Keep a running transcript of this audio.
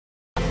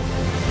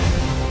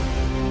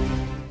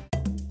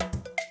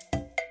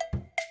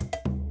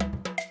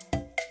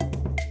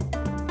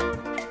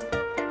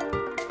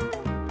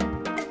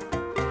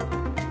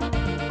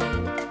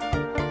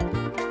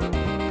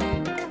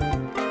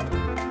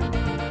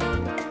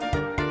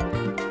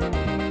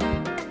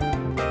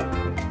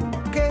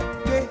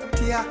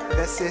Kejetia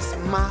versus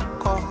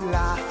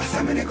Makola.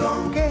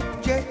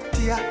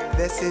 Kejetia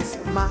versus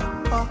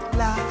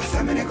Makola.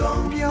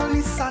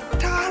 Purely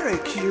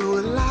satiric,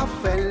 you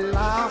laugh and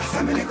laugh.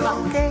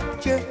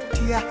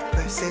 Kejetia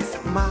versus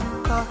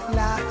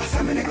Makola.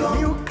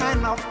 New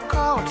kind of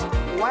cult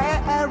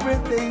where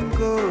everything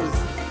goes.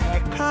 A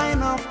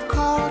kind of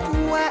cult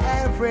where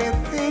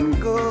everything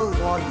goes.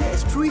 Or the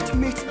street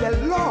meets the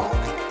law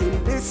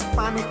in this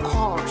funny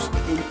cult.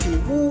 Inti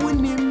woo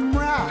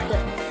nimra,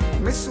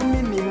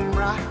 mesumi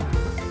nimra.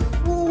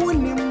 Woo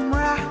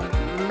nimra,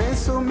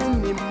 mesumi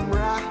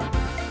nimra.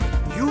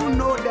 You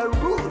know the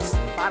rules,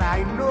 but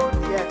I know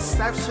the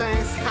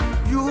exceptions.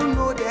 You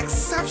know the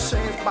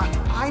exceptions, but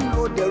I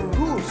know the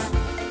rules.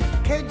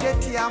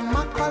 Kejetia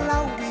Makola,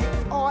 we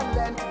all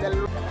learned the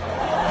law.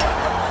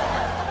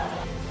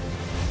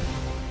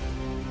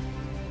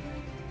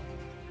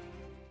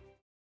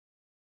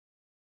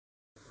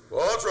 All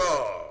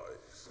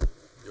rise.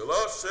 Your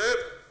Lordship,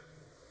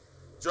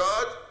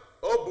 Judge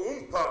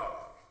Obumpa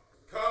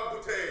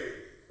Kabute.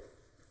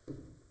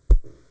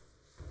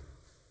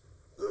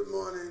 Good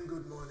morning,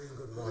 good morning,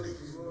 good morning.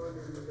 Good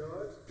morning,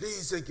 Lord.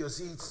 Please take your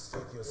seats,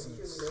 take your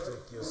seats,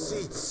 take your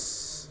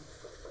seats.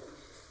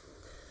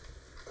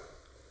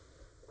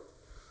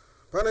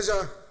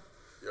 Manager,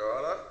 Your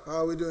Honor. how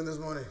are we doing this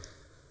morning?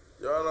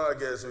 Your Honor, I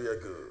guess we are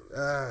good.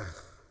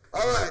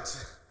 All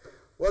right.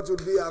 What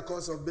would be our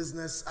course of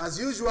business? As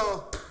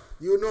usual,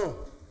 you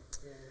know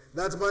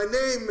that my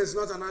name is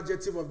not an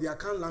adjective of the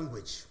Akan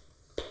language.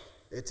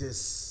 It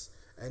is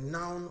a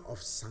noun of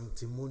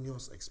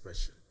sanctimonious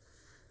expression.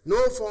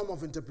 No form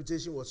of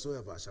interpretation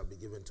whatsoever shall be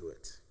given to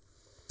it.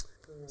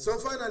 So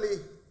finally,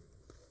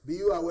 be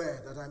you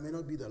aware that I may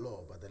not be the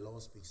law, but the law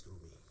speaks through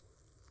me.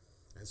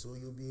 And so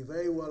you'll be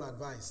very well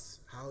advised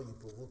how you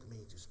provoke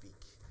me to speak,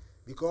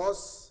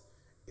 because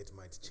it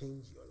might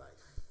change your life.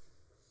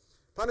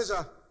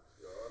 Punisher,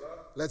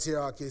 let's hear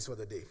our case for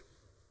the day.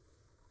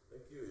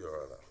 Thank you,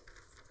 Your Honor.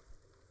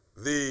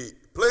 The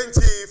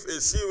plaintiff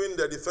is suing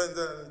the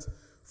defendant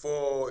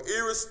for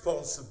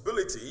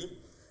irresponsibility,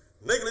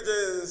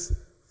 negligence,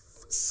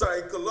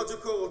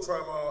 psychological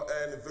trauma,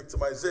 and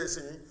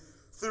victimization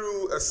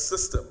through a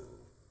system.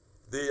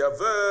 They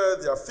aver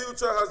their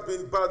future has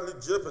been badly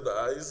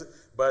jeopardized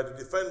by the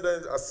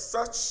defendant, as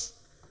such,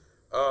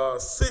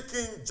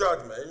 seeking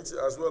judgment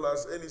as well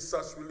as any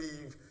such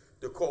relief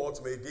the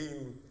court may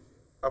deem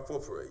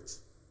appropriate.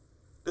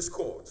 This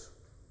court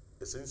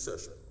is in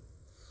session.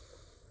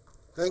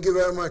 Thank you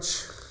very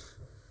much.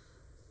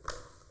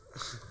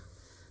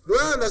 Do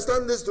I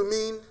understand this to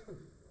mean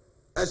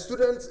a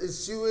student is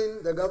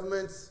suing the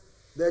government,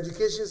 the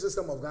education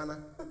system of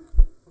Ghana?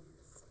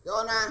 Your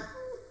Honor,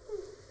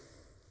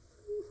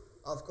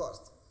 of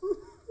course.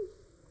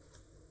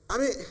 I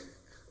mean,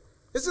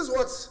 this is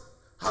what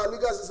our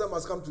legal system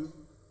has come to.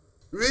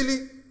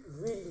 Really?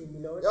 Really, my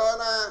Lord? Your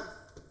Honor,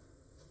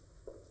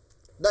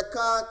 the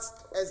court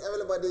is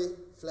everybody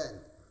fled.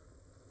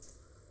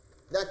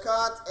 The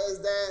court is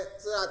there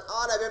so that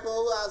all the people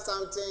who have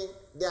something,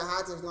 their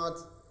heart is not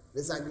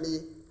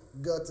disagree,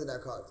 go to the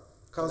court.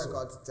 Counsel, the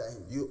court to tell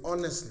him. you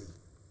honestly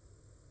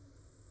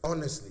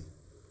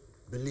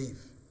believe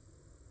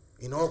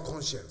in all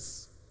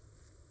conscience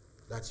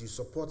that you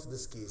support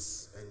this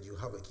case and you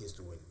have a case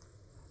to win?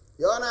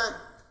 Your Honor,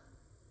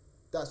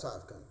 that's why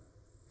I've come.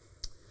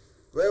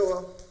 Very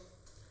well.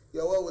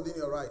 You're well within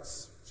your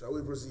rights. Shall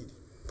we proceed?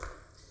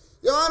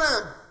 Your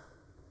Honor,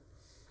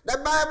 the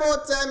Bible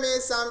tell me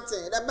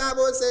something. The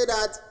Bible say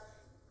that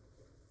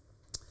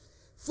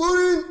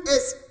food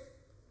is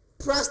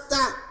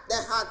prosper the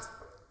heart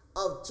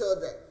of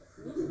children.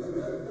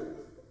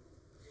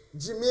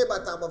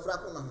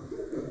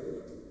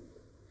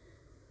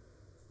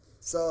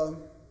 So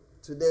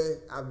today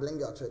I bring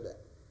your children.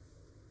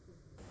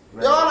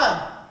 Right. Your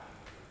Honor,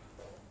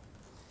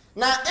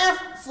 now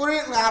if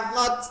food have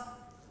not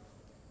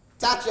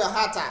touched your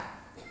heart,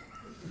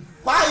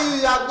 why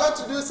you are going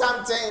to do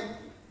something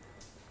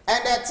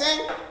and the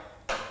thing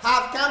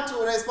have come to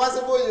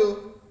responsible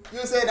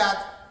you say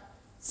that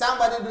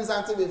somebody do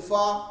something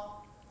before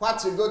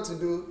what you go to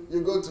do,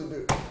 you go to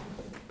do.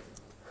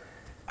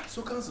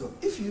 So, counsel,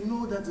 if you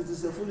know that it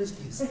is a foolish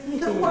case,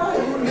 then why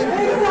are you leaving it?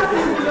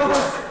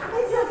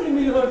 Exactly,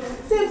 my Lord.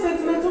 Same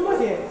sentiment over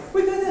here.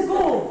 We can just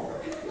go.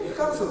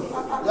 Counsel,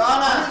 Your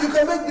Honor, you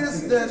can make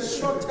this the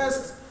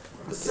shortest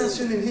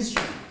session in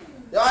history.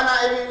 Your Honor,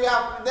 if we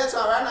have this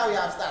one right now, we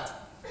have started.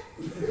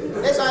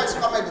 This one is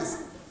comedies.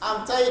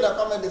 I'm telling you the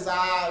comedies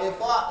are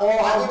before. Or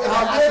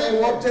have they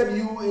corrupted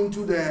you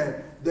into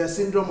the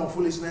syndrome of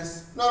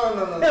foolishness? No.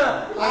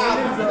 I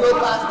have grown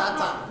past that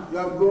time. You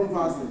have grown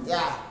past it.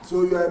 Yeah.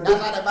 So you are a That's big,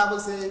 why the Bible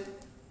says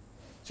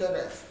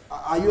children.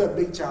 are you a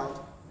big child?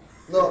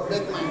 No,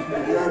 big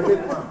man. You are a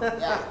big man.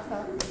 Yeah.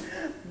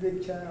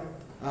 Big child.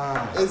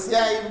 It's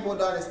here people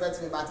don't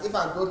respect me, but if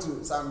I go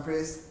to some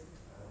place,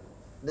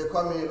 they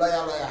call me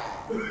lawyer.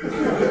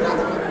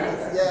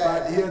 Yeah.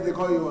 But here they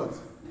call you what?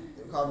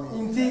 They call me.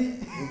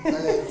 Indeed.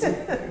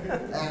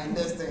 And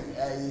this thing,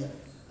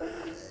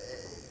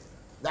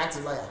 that's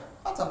a lawyer.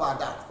 What about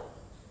that?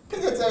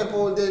 Kejetia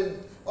people,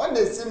 when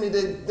they see me,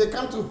 they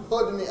come to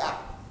hold me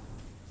up.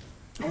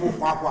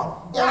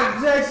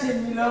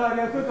 Objection, my lord,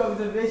 a quick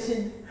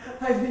observation.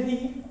 I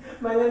believe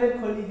my learned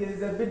colleague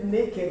is a bit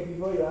naked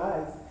before your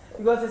eyes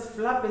because his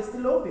flap is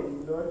still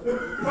open, my lord.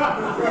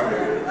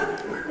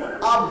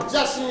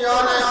 Objection, Your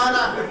Honor,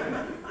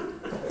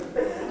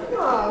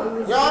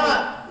 Your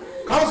Honor.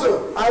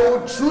 Counsel, I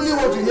would truly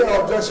want to hear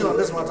an objection on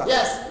this matter.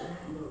 Yes.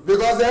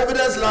 Because the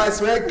evidence lies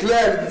very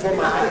clearly before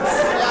my eyes.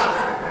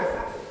 Yeah.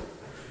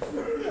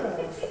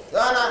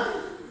 Your Honor,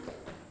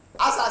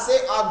 as I say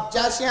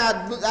objection,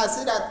 I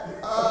see that.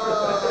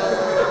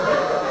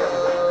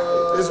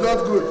 It's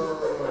not good.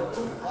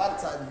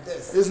 What are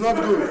this? It's not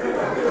good.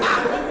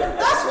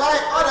 That's why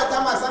all the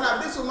time I stand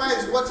up, this woman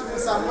is watching me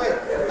somewhere.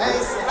 And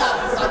he's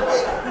laughing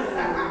somewhere.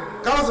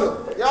 Counsel,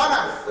 Your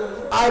Honor,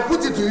 I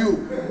put it to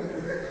you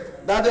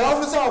that the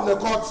officer of the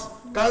court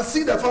can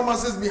see the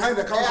pharmacist behind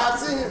the I counter. have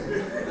seen him.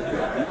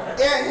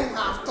 Hear him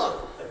have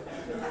talk.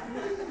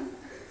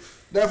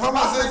 The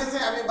pharmacist. Medicine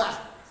have you back.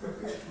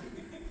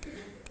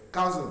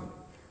 Counsel,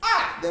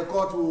 the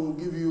court will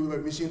give you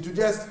permission to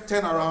just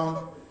turn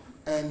around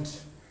and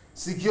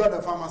secure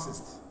the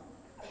pharmacist.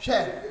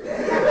 Sure.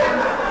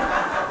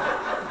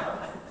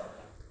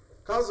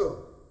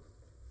 Counsel,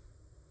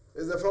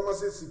 is the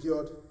pharmacist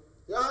secured?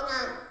 Your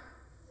Honor,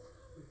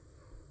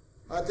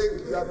 I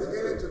think you are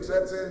beginning to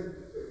threaten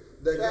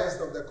the guest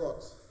of the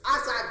court.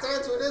 as I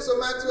turn to this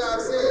woman to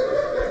have said,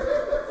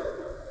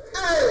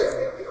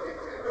 hey,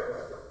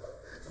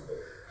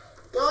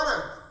 Your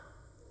Honor,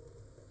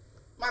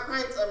 my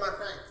client and my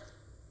client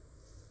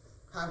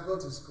have gone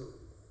to school.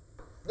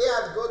 They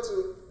have go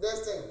to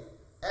this thing,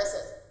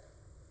 SS,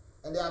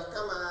 and they have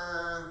come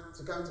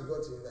to go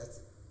to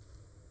university.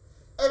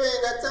 Even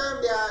the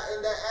time they are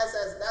in the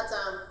SS, that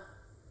time,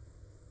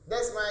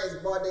 this man is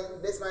boarding,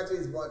 this man too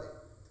is boarding.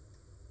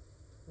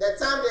 The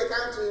time they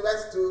come to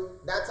university,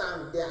 that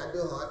time they are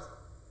doing hot.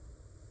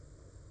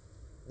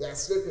 They are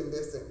sleeping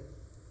this thing.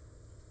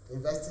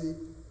 University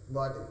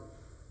boarding.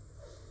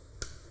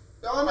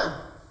 Your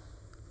Honor,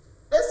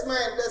 this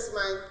man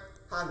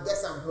have get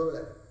some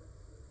problem.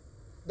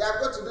 They have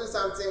got to do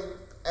something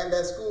and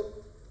the school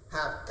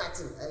have cut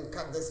him and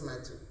cut this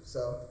man too.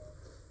 So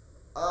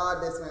all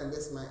this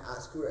man are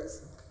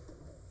schoolers.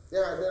 They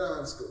don't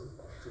have school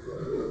to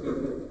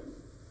go.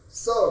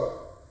 So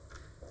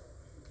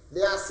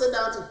they are sit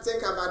down to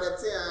think about the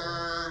thing.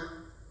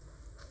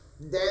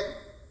 Then,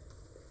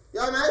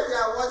 Your Honor, if you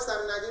have watched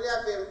some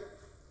Nigeria film,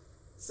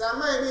 some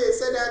maybe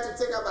sit there to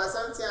think about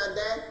something and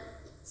then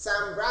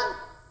some black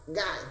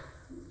guy,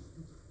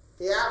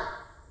 he have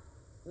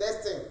this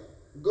thing,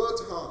 go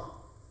to home.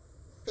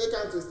 He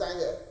come to stand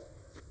here.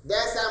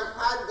 There's some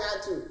hard guy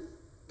too,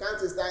 come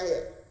to stand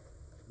here.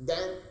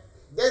 Then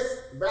this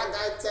black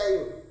guy tell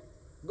you,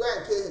 go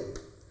and kill him.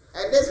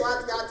 And this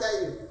white guy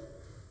tell you,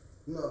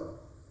 no.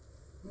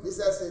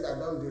 Jesus said that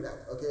don't do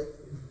that, okay?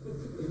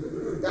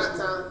 That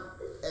time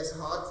is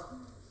hot.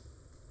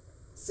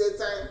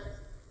 Satan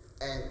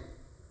and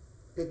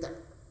Peter.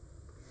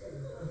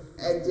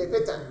 And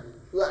Peter,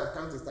 who have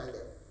come to stand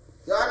there.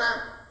 Your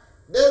Honor,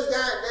 this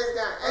guy,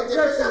 and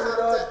Peter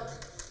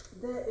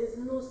there is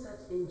no such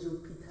angel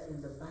Peter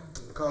in the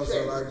Bible.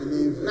 Counsel, I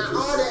believe. Now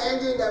all the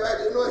angels in the world,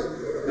 you know him.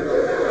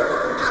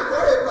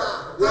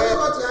 Have you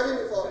got to have him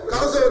before?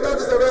 Counsel, that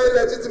is a very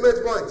legitimate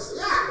point.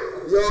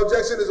 Yeah. Your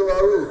objection is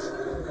overruled.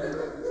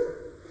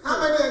 How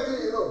many angels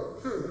you know?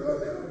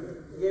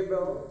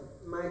 Gabriel,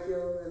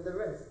 Michael, and the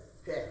rest.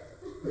 Yeah.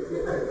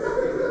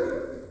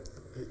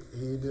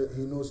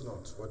 He knows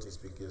not what he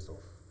speaks of.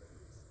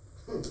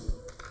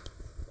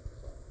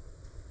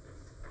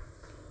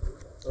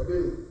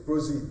 Okay,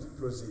 proceed.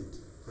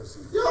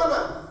 Your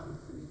Honor,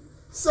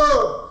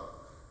 so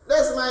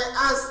this man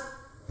asked,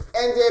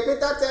 and Peter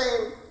tell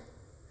him,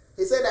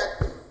 he said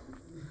that,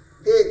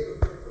 hey,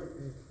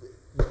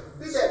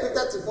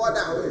 Peter to fall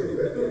down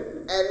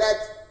and let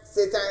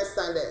Satan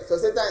stand there. So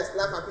Satan is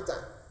laugh at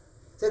Peter.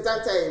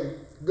 Satan tell him,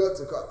 go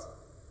to court.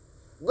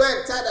 Go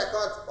and tell the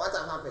court what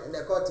has happened, and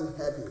the court will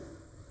help you.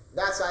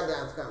 That's why they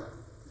have come.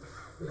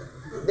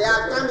 They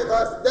have come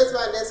because this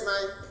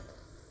man,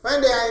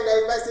 when they are in the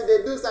university,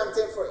 they do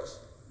something fresh.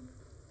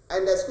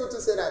 And the school to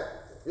say that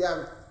we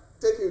have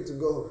taken you to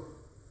go home.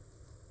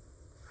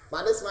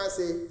 But this man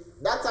say,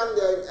 that time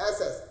they are in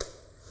SS,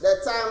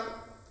 the time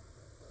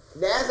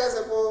the SS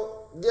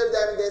people give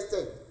them this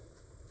thing.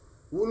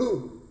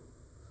 Wulu,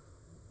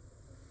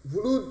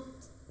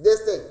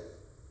 this thing.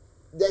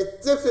 They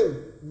thief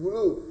him,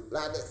 Wulu,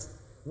 like this.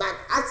 But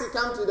as he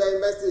come to the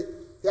university,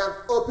 he have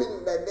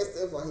opened this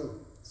thing for him.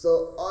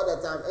 So all the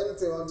time,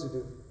 anything he want to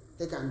do,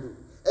 he can do.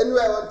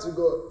 Anywhere he want to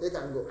go, he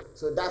can go.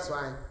 So that's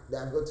why they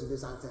have got to do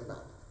something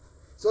bad.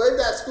 So if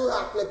the school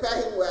have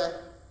prepared him well,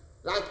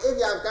 like if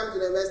he have come to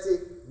the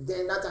university,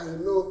 then that time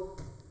he know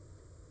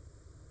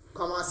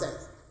common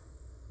sense.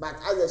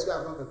 But as the school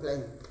have not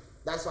prepared him,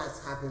 that's what's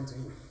happened to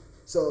him.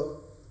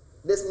 So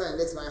this man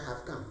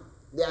have come.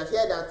 They have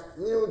heard that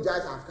new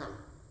judge have come.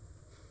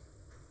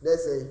 They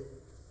say,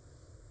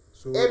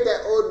 so if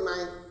the old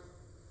man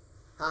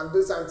have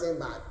do something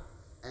bad,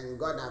 and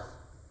God have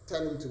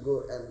tell him to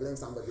go and blame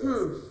somebody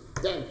else.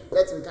 Then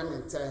let him come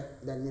and tell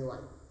the new one.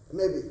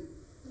 Maybe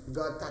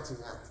God touching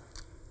heart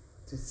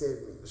to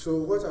save me. So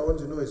what I want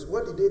to know is,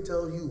 what did they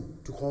tell you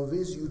to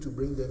convince you to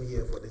bring them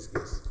here for this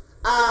case?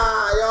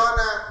 Your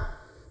Honor,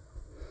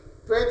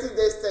 20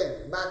 days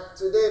thing, but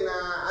today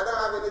I don't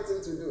have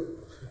anything to do.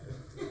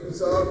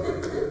 So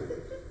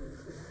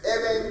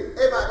even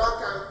if I don't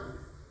come,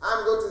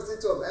 I'm going to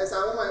sit home. And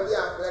some woman be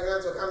a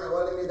pregnant to come and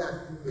warn me that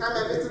come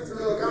and visit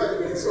me or come and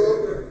visit me.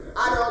 So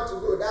I don't want to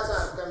go. That's why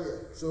I've come here.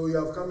 So you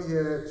have come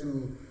here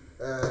to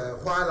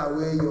while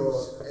away your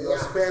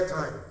spare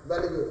time.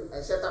 Very good.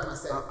 And shut up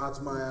myself.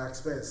 At my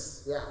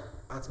expense. Yeah.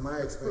 At my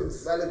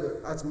expense. Very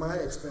good. At my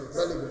expense.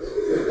 Very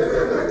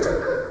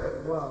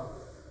good. Wow.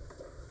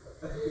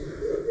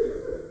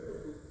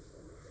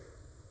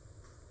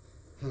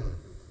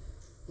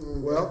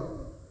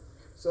 Well,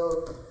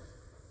 so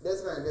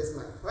this man.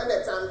 When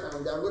the time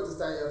comes, I'm going to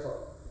stand here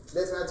for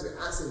this man to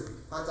ask him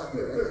what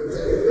happened.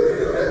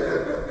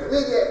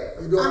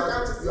 You are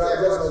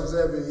just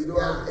observing. You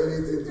don't have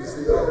anything to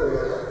say.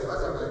 What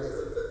about this?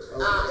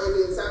 If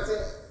it's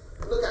something,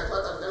 look at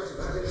what I've done to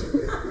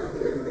you.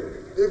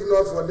 If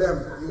not for them,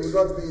 you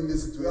will not be in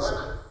this situation.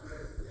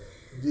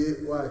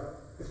 Why?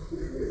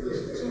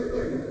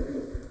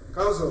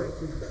 Counsel,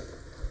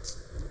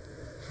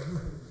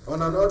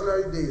 on an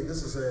ordinary day,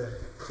 this is a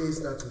case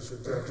that we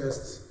should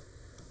address.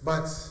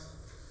 But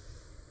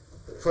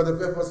for the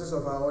purposes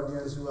of our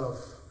audience who have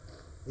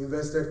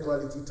invested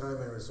quality time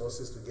and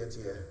resources to get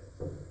here,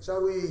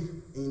 shall we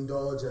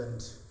indulge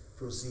and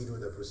proceed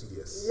with the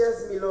procedures?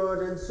 Yes, my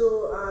lord, and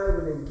so I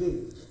will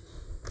engage.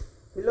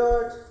 My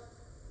lord,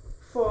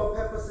 for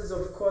purposes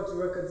of court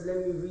records, let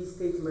me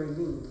restate my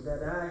name,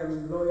 that I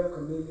am Lawyer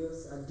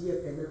Cornelius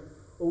Adiapena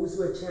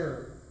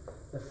Owusu-Echan,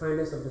 the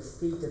finest of the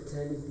State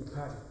Attorney's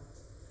Department,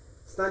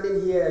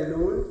 standing here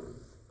alone,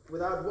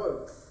 without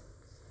words.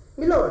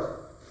 My lord,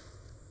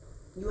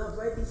 you have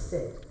rightly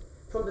said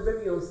from the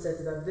very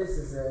onset that this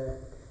is a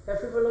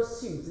frivolous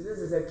suit. This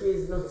is a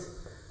case not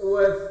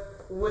worth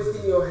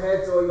wasting your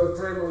head or your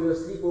time or your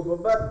sleep over,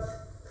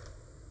 but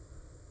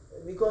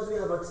because we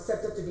have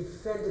accepted to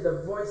defend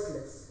the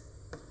voiceless,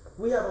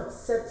 we have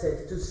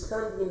accepted to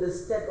stand in the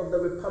stead of the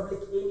Republic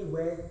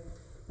anywhere.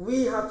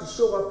 We have to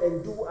show up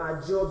and do our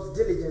jobs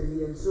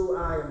diligently, and so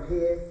I am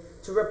here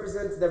to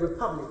represent the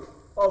Republic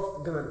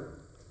of Ghana.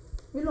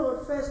 My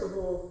lord, first of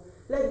all,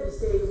 let me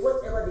say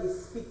whatever they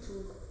speak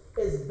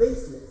to is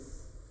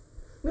baseless.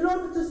 My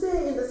lord, to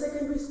say in the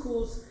secondary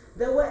schools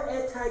there were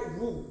airtight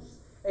rules,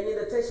 and in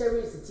the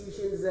tertiary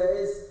institutions there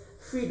is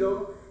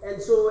freedom, and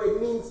so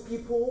it means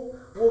people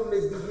will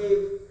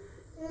misbehave.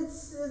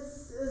 It's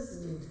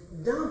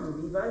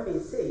dumb, if I may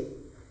say.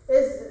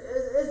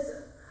 It's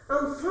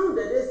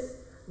unfounded, it's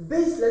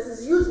baseless,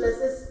 it's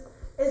useless,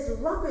 it's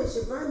rubbish,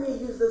 if I may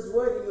use this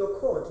word in your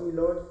court, my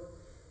lord.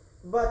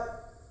 But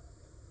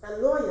a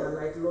lawyer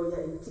like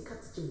lawyer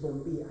Ntikatichi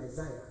Bombi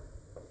Isaiah,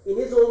 in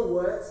his own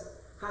words,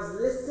 has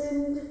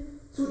listened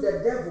to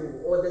the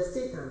devil or the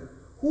Satan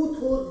who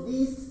told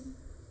these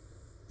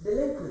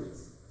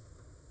delinquents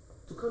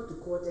to come to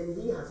court, and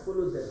he has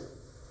followed them,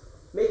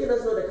 making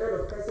us know the kind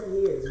of person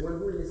he is, one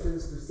who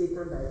listens to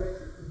Satan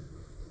directly.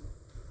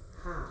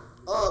 How?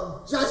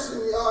 Objection,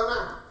 Your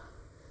Honor.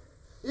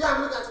 You have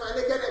looked at my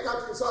naked and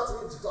come to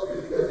insult me to talk to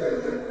me.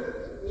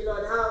 You know,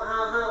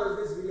 how is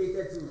this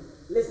related to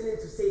listening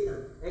to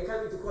Satan and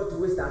coming to court to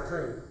waste our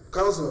time?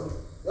 Counsel,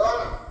 Your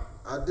Honor.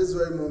 at this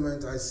very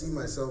moment, I see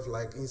myself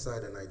like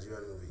inside a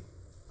Nigerian movie.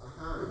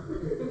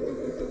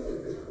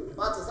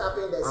 What is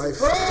happening there?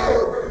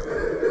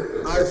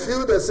 I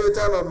feel the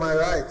Satan on my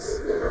right,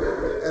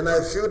 and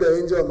I feel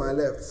the angel on my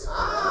left.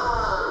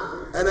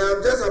 And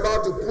I'm just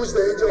about to push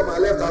the angel on my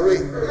left away.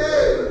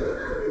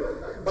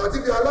 But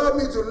if you allow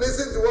me to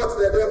listen to what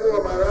the devil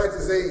on my right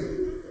is saying,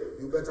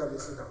 you better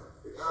listen down.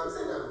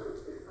 Sit down.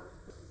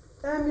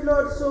 My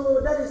lord,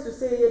 so that is to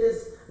say it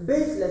is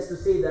baseless to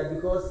say that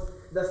because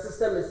the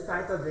system is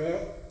tighter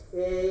there,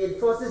 it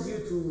forces you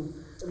to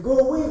go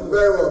away.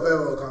 Very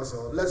well,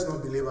 counsel. Let's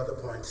not belabor the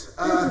point.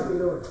 Thank you,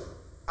 my lord.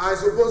 I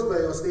suppose by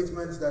your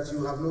statement that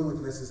you have no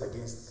witnesses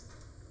against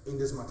in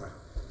this matter,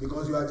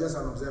 because you are just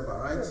an observer,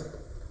 right?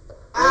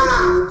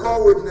 You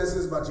call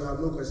witnesses, but you have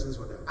no questions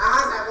for them.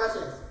 I have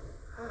some questions.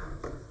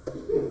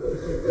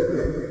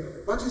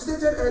 But you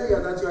stated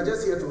earlier that you are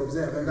just here to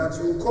observe, and that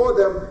you will call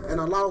them and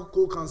allow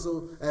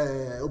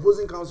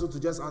opposing counsel to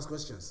just ask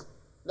questions.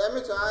 Let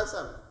me to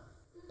answer.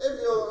 If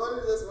you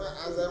only this man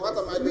answer, what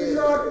am I doing?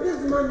 Lord,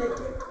 this man.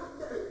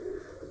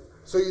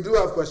 So you do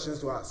have questions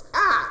to ask.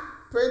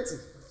 20.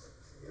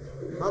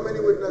 How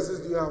many witnesses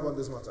do you have on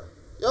this matter?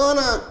 Your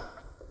Honor,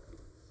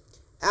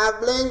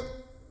 I've blamed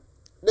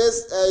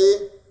this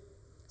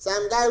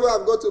some guy who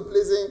have go to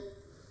prison,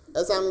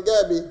 and some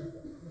Gabi.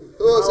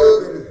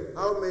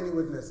 How many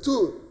witnesses?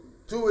 2.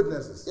 2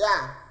 witnesses?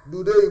 Yeah.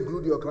 Do they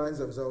include your clients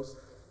themselves?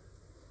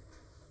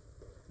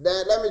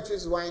 Then let me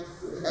choose one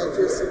and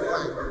choose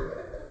one.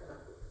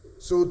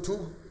 So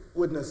 2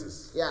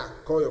 witnesses? Yeah.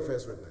 Call your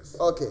first witness.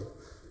 Okay.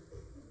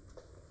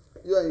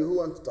 You and you, who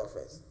want to talk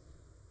first?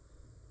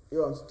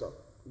 You want to talk?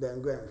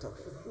 Then go and talk.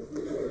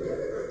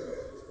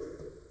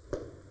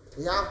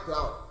 He have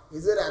cloud. He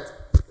said that,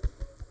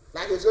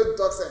 like he should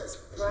talk sense.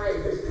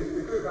 Private.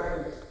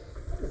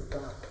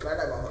 Right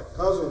about what?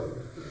 Council,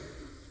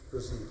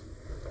 proceed.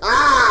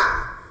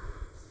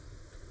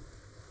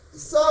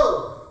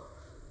 So,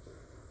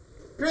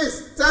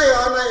 please tell your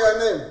honor your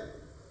name.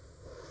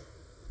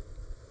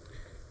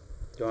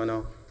 Your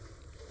Honor,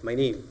 my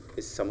name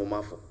is Samuel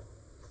Mafo.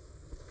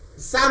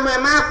 Samuel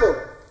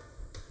Mafo.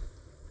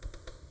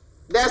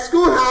 The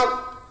school have.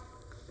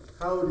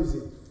 How old is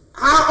he?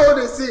 How old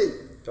is he?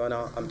 Your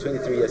Honor, I'm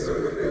 23 years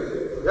old.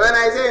 Your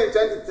honor is saying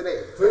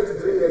 23.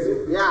 23 years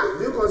old. Yeah.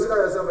 Do you consider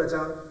yourself a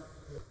child?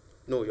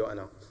 No, Your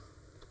Honor.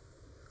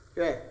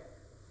 Yeah.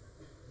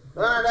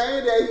 No,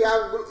 then he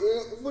have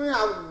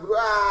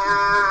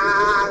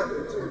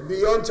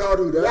Beyond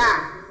childhood, eh?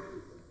 yeah.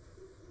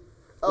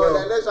 Oh, Well,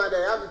 then this one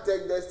they have to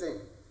take this thing.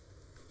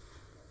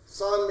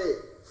 Sunday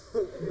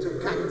to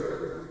cut.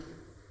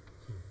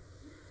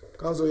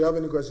 Council, you have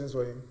any questions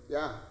for him?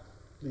 Yeah.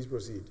 Please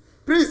proceed.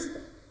 Please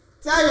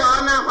tell your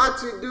honor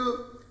what you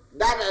do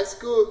that at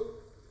school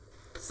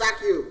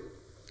sack you.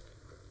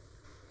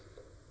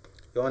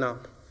 Your Honor,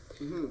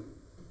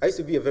 I used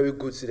to be a very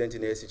good student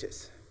in the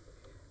SHS.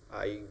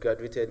 I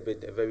graduated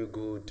with a very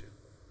good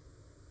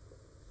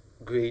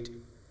grade.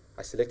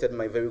 I selected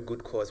my very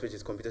good course, which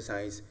is computer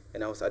science,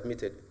 and I was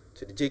admitted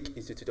to the Jake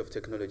Institute of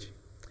Technology.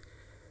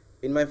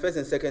 In my first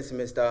and second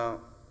semester,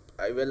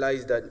 I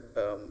realized that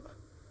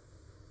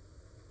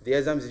the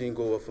exams didn't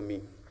go well for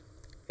me,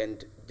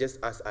 and just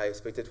as I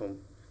expected from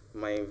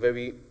my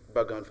very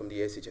background from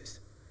the SHS.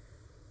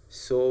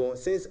 So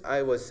since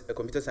I was a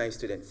computer science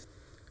student,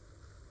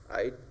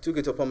 I took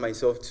it upon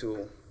myself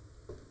to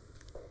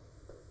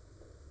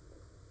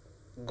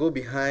go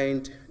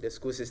behind the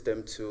school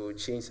system to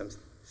change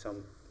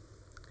some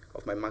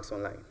of my marks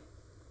online.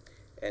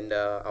 And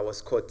I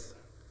was caught,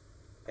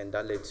 and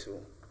that led to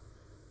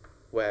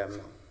where I am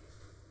now.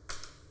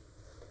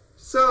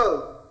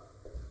 So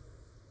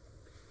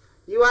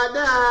you are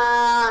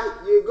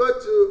there, you go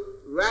to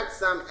write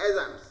some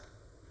exams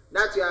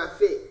that you have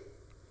failed,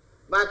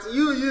 but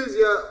you use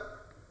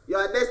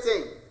your this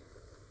thing,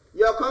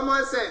 your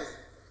common sense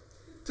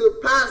to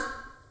pass,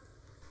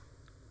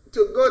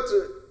 to go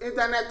to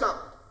internet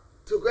top,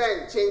 to go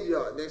and change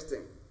your this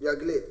thing, your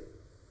grade.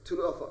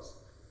 Two of us.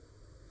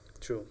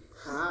 True.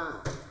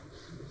 So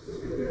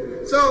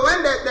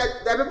when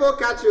the people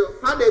catch you,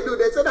 how they do?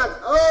 They say that,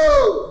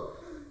 oh,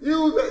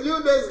 you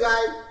this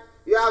guy,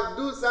 you have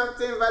do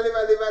something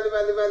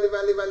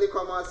very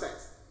common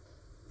sense.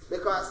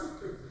 Because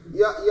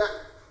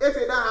if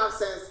you don't have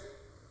sense,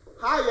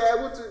 how you are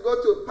able to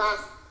go to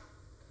pass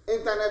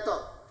internet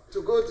up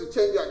to go to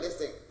change your this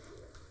thing?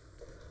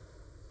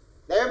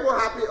 The people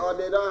happy or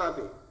they don't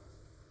happy?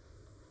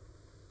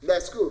 The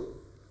school.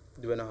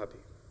 They were not happy.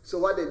 So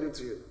what they do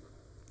to you?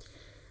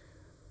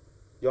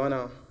 Your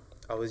Honor,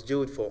 I was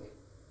jailed for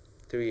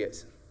 3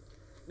 years.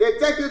 They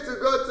take you to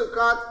go to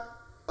court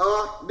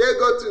or they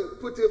go to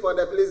put you for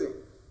the prison?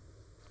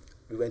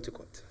 We went to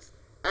court.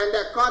 And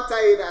the court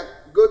tell you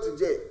that go to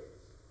jail?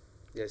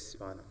 Yes,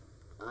 Your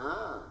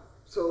Honor.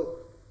 So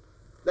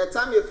the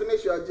time you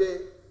finish your jail,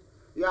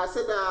 you are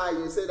sitting there,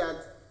 you say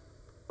that,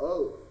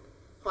 oh,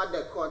 what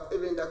the court,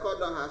 even the court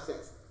don't have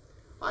sense.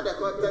 What the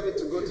court tell me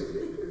to go to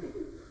jail?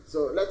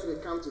 So let me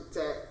come to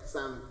tell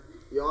some,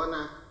 Your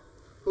Honor,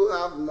 who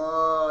have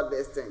more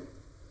this thing.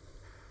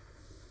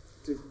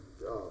 Stop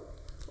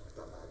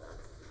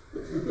that.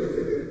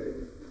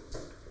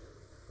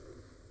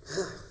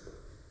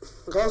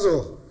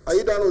 Council, are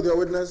you done with your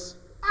witness?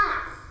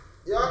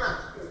 Your Honor.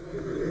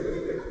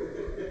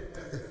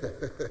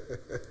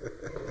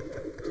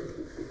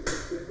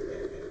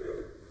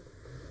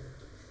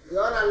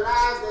 Your Honor,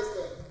 last this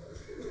thing.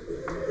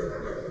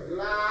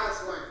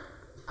 Last one.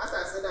 As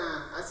I said,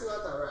 I see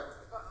what I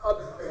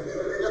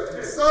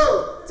write.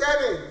 So,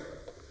 tell me.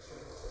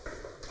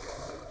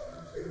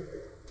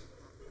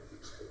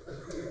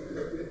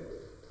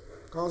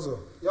 Council,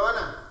 Your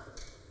Honor,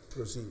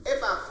 proceed.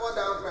 if I fall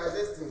down by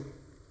this thing.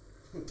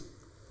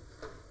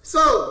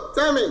 So,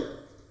 tell me.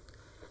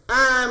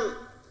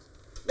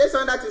 This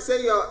one that you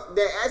say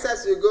the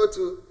SS you go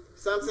to,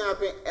 something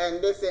happen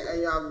and this thing,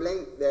 and you have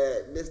blinked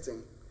this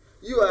thing.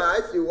 You are,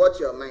 if you watch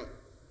your mind,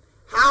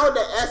 how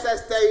the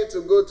SS tell you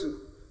to go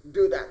to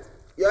do that?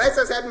 Your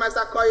SS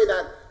headmaster call you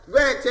that, go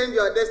and change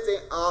your this thing,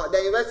 or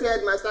the university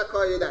headmaster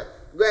call you that,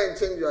 go and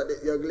change your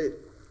grade.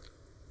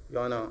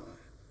 Your Honor,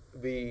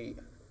 we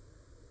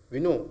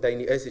know that in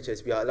the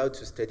SHS we are allowed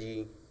to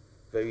study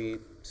very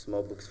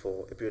small books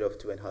for a period of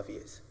 2.5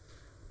 years.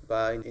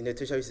 But in the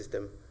tertiary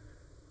system,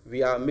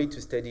 we are made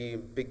to study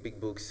big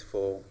books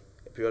for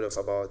a period of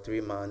about 3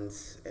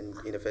 months and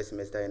in the first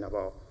semester and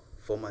about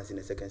 4 months in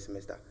the second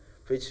semester,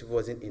 which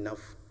wasn't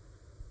enough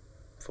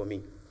for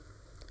me.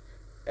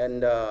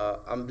 And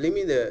I'm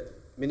blaming the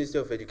Ministry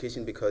of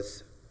Education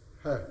because...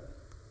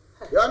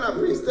 Your Honor,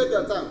 please take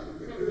your time.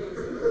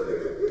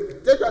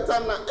 Take your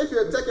time now. If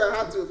you take your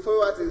heart to follow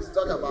what he's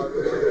talking about,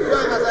 you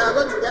are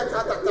going to get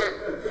heart attack.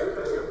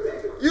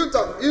 You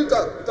talk.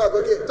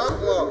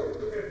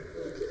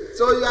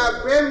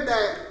 have blamed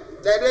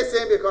the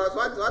racing because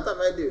what have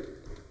I do?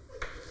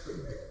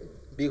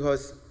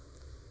 Because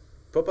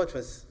proper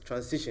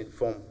transition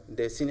from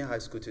the senior high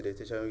school to the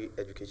tertiary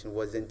education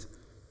wasn't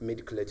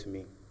made clear to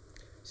me.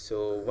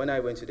 So when I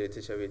went to the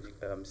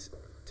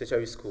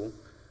tertiary school,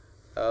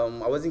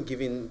 I wasn't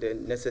given the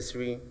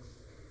necessary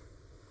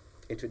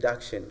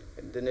introduction,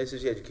 the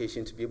necessary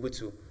education to be able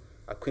to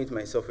acquaint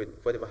myself with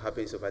whatever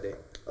happens over there.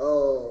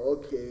 Oh,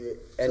 okay.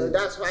 And so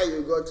that's why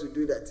you got to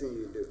do that thing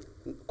you do.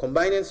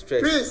 Combining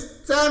stress.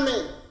 Please tell me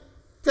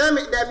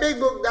the big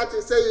book that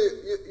you say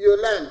you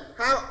learn.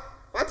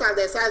 What have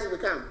the size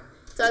become?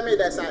 Tell me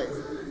the size.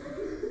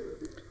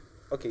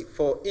 Okay,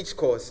 for each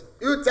course.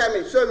 You tell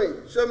me, show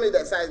me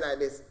the size like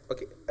this.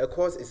 Okay, a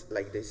course is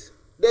like this.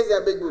 This is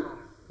a big book.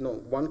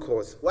 No, one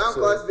course. One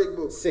course, big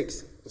book.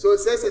 6. So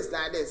 6 is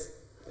like this.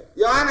 Yeah.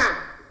 Your Honor,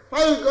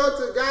 when you go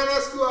to Ghana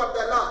School of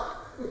the Law,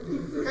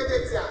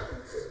 Kejetia,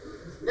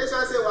 this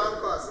one say one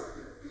course.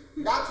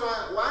 That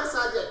one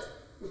subject.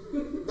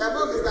 The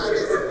book is like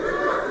this.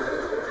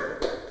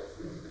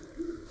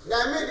 The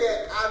media,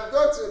 I've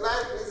got to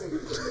live prison.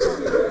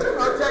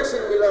 Objection,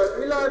 my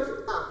lord.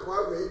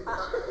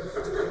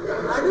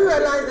 I do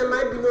realize there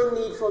might be no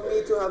need for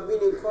me to have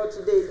been in court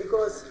today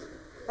because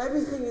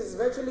everything is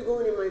virtually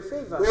going in my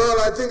favor.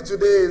 Well, I think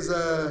today is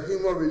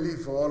humor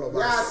relief for all of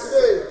us. Yeah,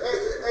 today.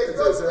 It's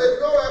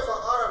go well for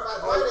all of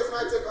us. Why this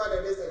might take all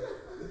the business?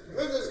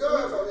 It's go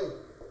well for me.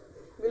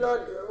 My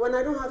lord, when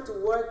I don't have to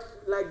work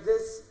like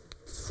this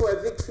for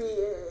a victory,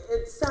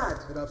 it's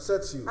sad. It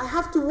upsets you. I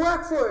have to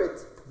work for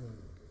it.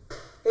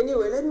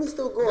 Anyway, let me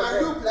still go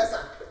ahead. You bless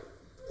her.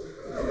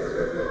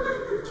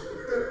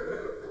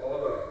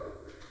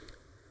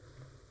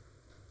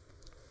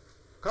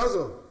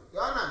 Counsel,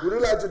 Your Honor, would you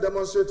like to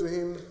demonstrate to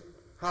him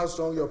how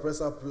strong your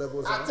press-up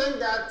levels are? I think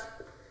that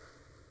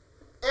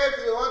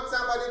if you want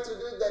somebody to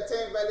do the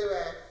thing very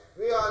well,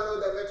 we all know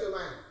the metro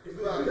man.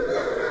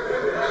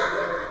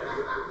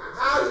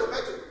 How he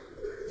met you?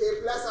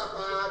 He bless up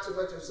to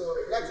metro, so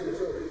let him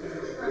show.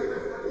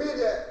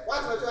 Media,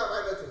 what metro have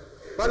I met you?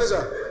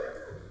 Manager.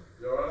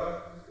 Your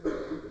Honor.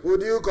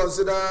 Would you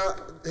consider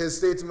his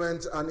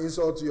statement an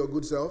insult to your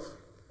good self?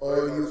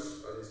 Or An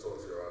insult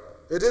to Your Honor.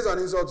 It is an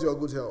insult to your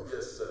good health.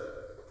 Yes, sir.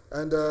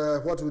 And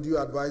what would you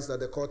advise that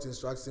the court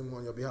instructs him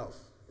on your behalf?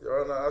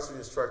 Your Honor, as you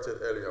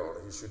instructed earlier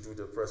on, he should do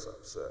the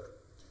press-up, sir.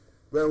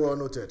 Very well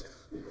noted.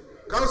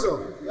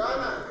 Counsel, Your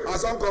Honor,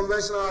 as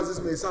unconventional as this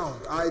may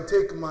sound, I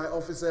take my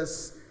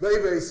officers very,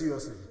 very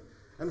seriously.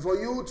 And for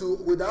you to,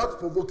 without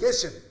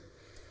provocation,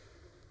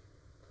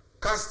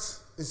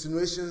 cast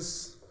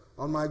insinuations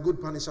on my good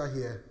punisher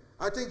here,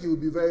 I think you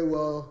would be very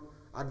well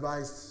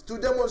advised to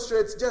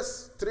demonstrate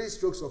just 3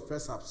 strokes of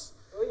press-ups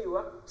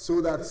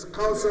so that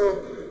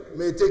counsel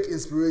may take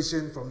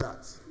inspiration from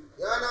that.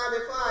 Your Honor,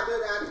 before I do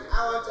that,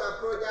 I want to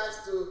apologize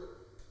to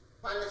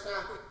Punisher.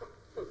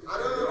 I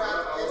don't know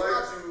that I would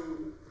like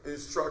to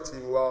instruct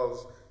him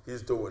whilst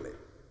he's doing it.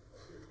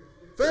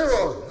 Very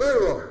well, very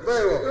well,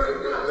 very well.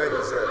 Thank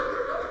you, sir.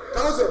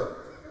 Counsel,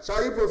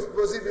 shall you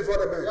proceed before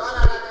the bench? Your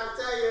Honor, I can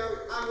tell you,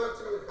 I'm going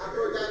to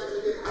apologize to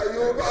you.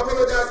 You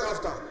apologize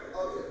after.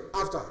 Okay.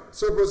 After.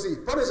 So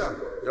proceed. Punisher,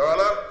 Your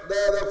Honor,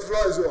 the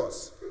floor is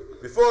yours.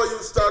 before you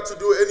start to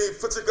do any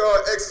physical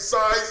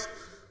exercise,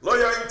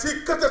 lawyer in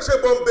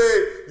Kejetia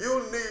Bombay,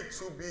 you need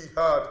to be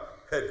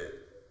hard-headed.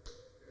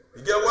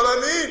 You get what I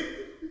mean?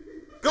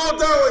 Go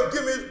down and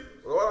give me,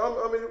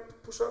 how many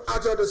push-ups?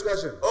 At your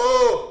discretion.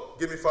 Oh,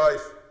 give me 5.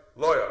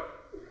 Lawyer.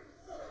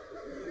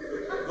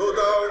 Go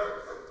down,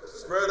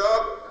 spread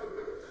up,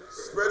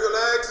 spread your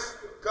legs,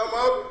 come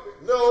up,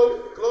 no,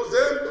 close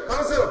them.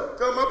 Counsel.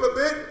 Come up a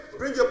bit,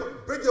 bring your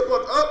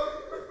butt up,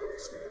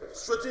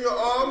 straighten your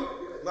arm.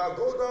 Now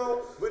go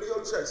down with your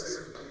chest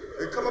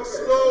and come up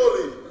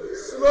slowly,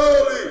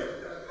 slowly.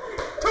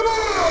 Come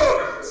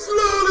on,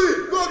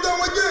 slowly. Go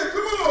down again.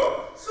 Come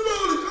on,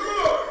 slowly. Come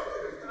on.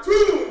 2,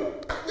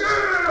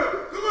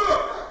 yeah. Come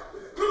on,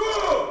 come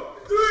on.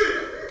 3,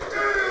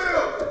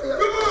 yeah.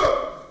 Come on,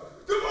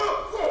 come on.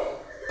 4,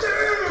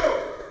 yeah.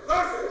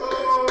 That's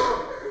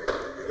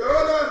Your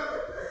Honor,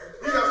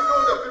 he has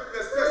found the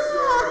fitness test,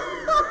 Your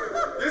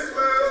Honor. This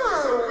man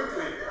is a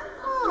weakling.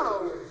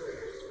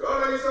 Your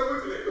Honor, he's a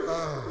weakling.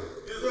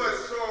 He's not a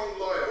strong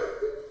lawyer.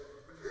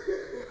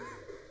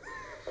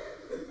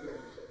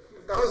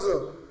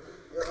 Counsel,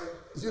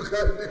 you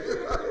can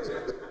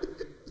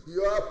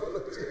your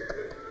apology.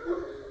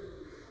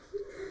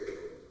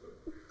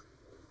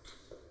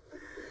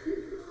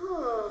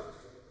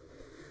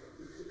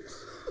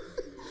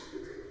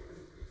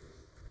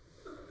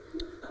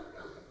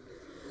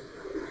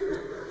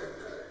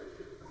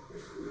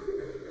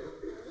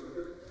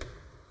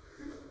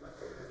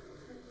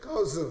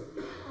 Counsel,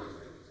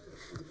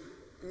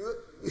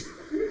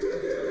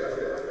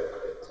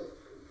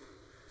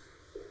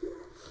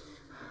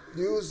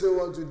 do you still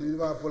want to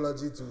deliver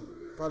apology to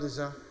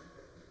Padisha?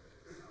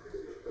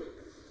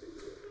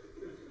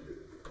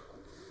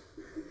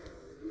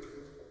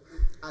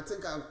 I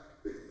think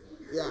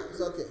yeah,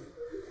 it's okay.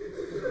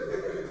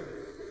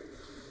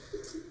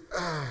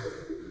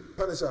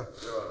 Padisha,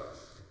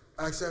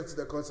 I accept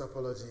the court's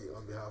apology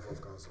on behalf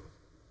of counsel.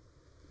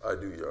 I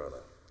do, Your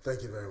Honor.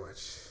 Thank you very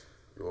much.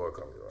 You're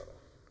welcome, Your Honor.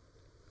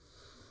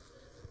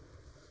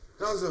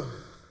 Counsel,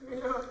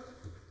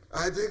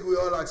 I think we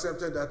all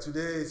accepted that today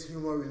is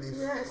humor relief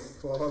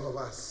for all of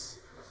us.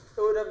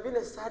 It would have been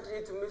a sad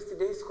day to miss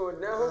today's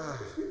court. Now,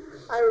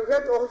 I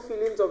regret all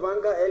feelings of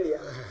anger earlier.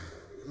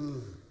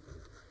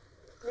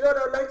 Lord,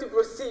 I would like to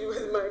proceed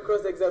with my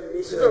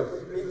cross-examination.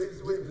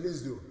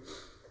 Please do.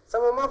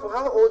 Samamafu,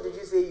 how old did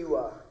you say you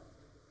are?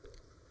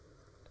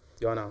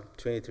 Your Honor,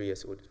 23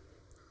 years old.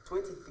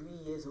 23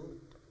 years old.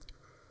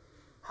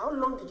 How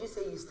long did you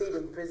say you stayed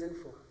in prison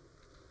for?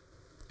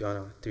 Your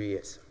Honor, 3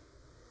 years.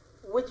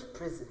 Which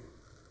prison?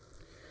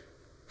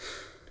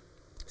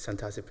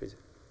 Santasi prison.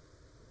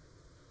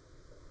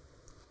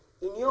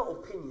 In your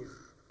opinion,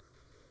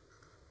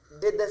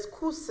 did the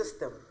school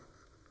system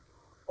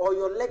or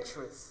your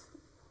lecturers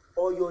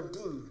or your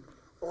dean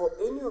or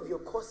any of your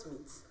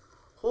classmates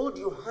hold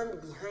your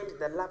hand behind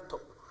the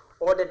laptop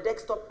or the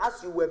desktop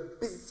as you were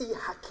busy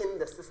hacking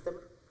the system?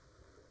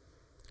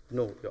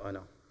 No, Your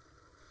Honor.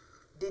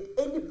 Did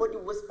anybody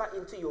whisper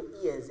into your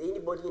ears,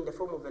 anybody in the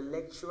form of a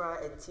lecturer,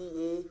 a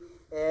TA,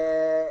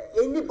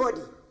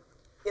 anybody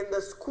in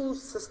the school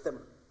system,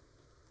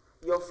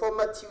 your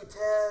former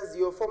tutors,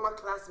 your former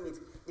classmates,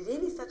 did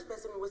any such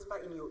person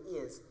whisper in your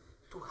ears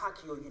to hack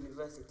your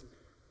university?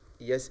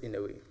 Yes, in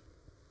a way.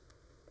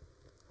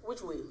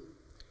 Which way?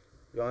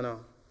 Your Honor,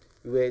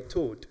 we were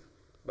told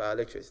by our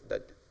lecturers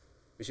that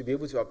we should be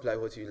able to apply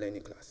what we learn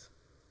in class.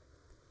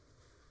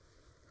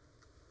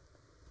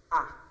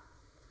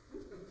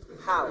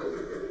 How?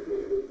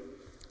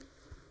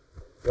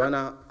 Your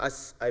Honor,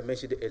 as I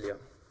mentioned earlier,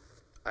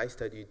 I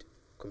studied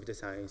computer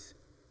science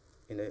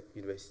in a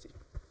university.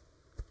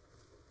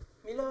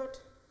 Milord,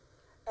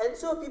 and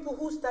so people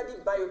who study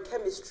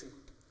biochemistry,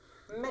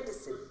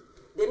 medicine,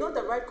 they know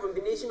the right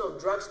combination of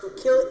drugs to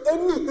kill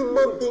any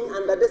human being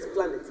under this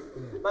planet.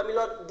 But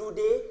Milord, do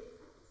they?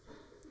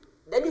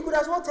 Then you could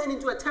as well turn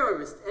into a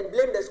terrorist and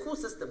blame the school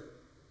system.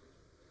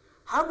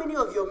 How many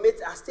of your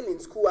mates are still in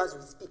school as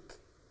we speak?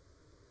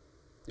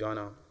 Your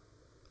Honor,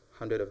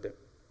 100 of them.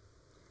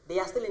 They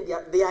are still in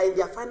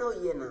their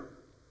final year now.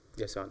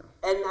 Yes, Your Honor.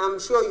 And I'm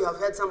sure you have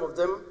heard some of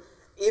them,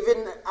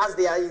 even as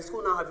they are in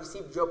school now, have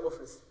received job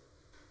offers.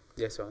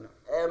 Yes, Your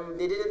Honor.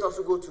 They didn't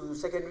also go to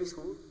secondary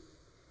school?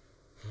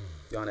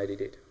 Your Honor, they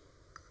did.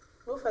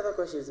 No further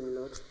questions, my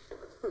lord.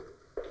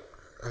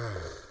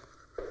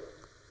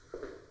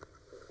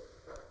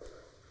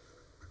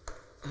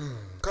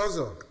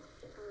 Counsel.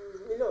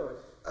 My lord.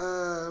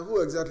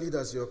 Who exactly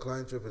does your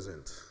client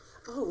represent?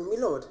 Oh, my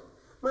lord.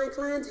 My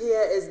client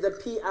here is the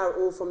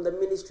PRO from the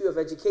Ministry of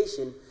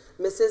Education,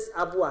 Mrs.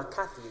 Abua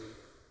Kathleen.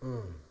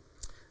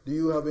 Do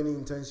you have any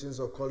intentions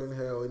of calling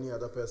her or any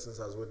other persons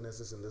as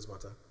witnesses in this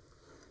matter?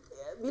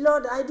 My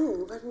lord, I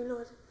do, but my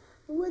lord,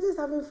 we're just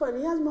having fun.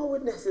 He has more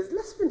witnesses.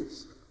 Let's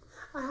finish.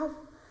 I have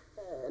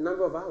a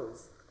number of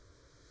hours.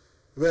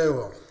 Very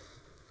well.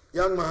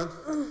 Young man,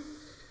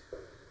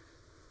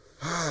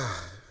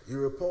 you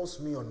repulse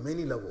me on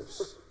many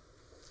levels,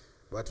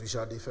 but we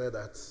shall defer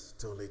that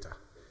till later.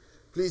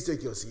 Please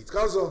take your seat.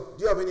 Counsel,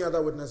 do you have any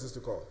other witnesses to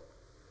call?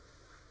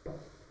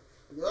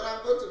 You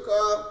are going to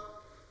call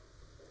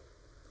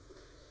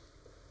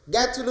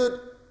Gertrude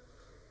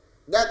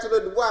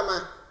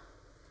Buama.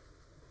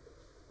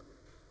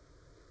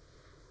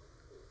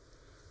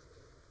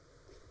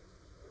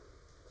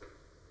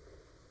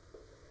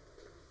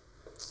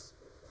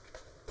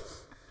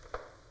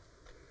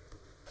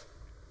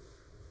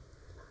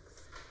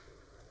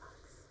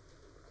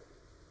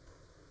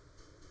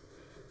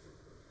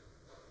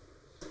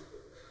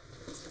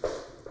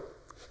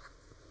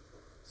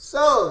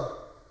 So,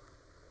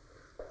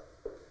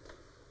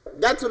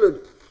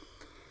 Gertrude.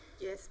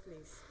 Yes,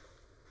 please.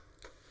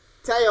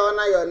 Tell your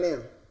honor your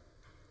name.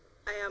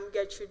 I am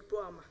Gertrude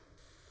Boama.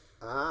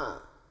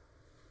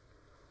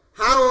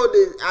 How old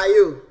are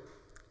you?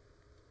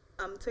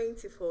 I'm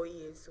 24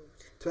 years old.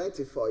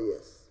 24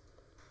 years.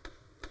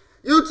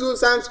 You too,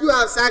 some school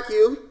have sacked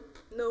you?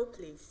 No,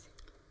 please.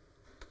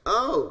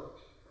 Oh,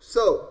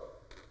 so,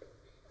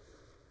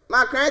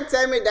 my client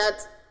tell me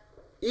that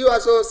you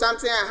also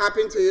something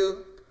happened to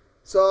you,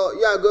 so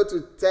you are going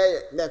to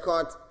tell the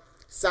court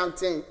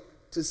something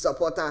to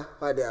support her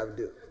what they have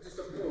done.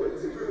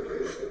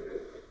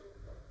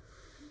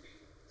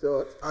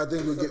 So I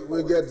think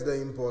we get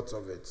the import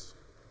of it.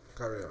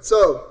 Carry on.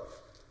 So,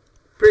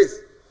 please,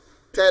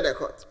 tell the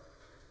court.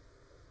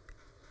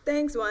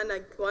 Thanks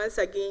once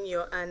again,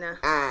 Your Honor.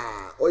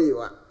 Oh, you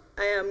are.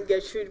 I am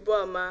Gertrude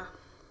Boama.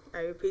 I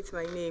repeat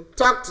my name.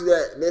 Talk to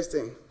this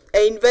thing.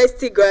 A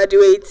university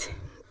graduate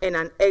and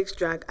an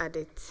ex-drug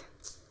addict.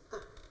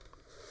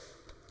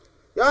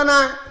 Your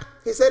Honor,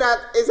 he said that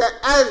it's an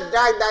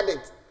ex-drug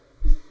addict.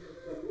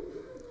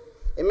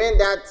 It means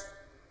that.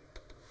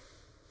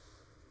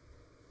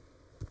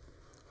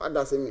 What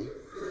does it mean?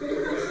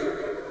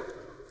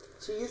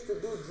 She used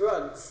to do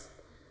drugs.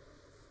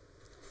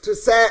 To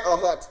sell or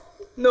what?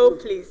 No,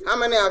 please. How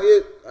many have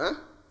you? Huh?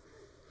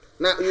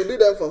 Now, you do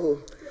them for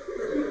who?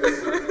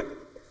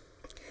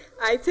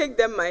 I take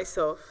them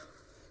myself.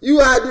 You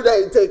are do that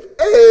you take.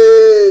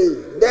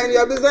 Hey, then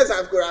your business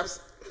have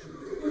collapsed.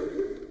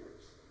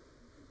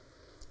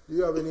 Do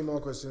you have any more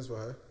questions for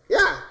her?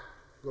 Yeah.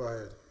 Go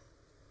ahead.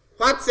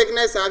 What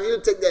sickness have you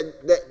take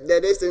the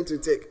destiny to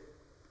take?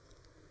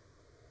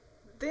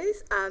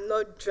 These are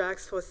not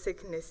drugs for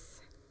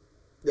sickness.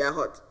 They are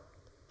hot.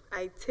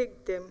 I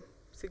take them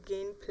to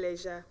gain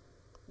pleasure,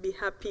 be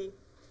happy,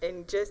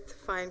 and just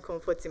find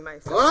comfort in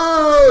myself.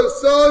 Oh,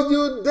 so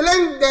you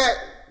drink the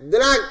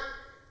drug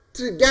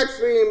to get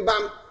free in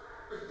BAM.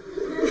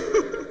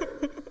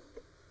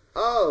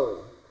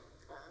 Oh.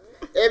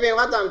 Even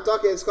what I'm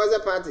talking is cause a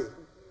party.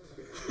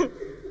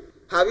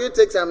 Have you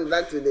taken some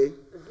drug today?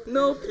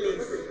 No,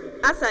 please.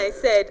 As I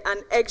said,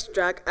 an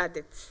ex-drug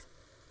addict.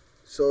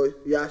 So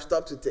you have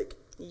stopped to take?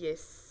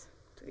 Yes,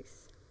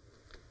 please.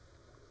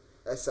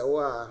 That's a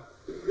wow.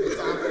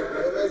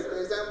 It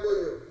resemble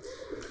you.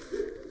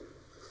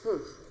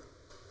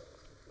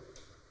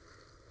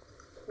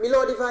 My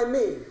Lord, if I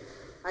may,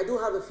 I do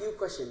have a few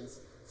questions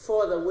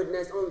for the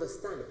witness on the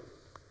stand.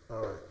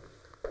 All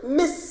right.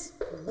 Miss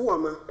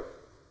Buama,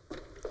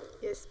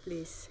 Yes,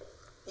 please.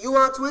 you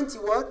are 20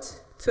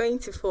 what?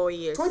 24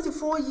 years.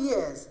 24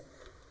 years.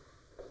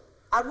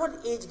 At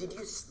what age did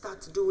you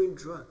start doing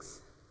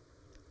drugs?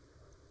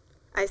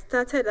 I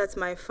started at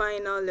my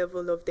final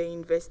level of the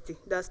university.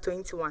 That's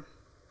 21.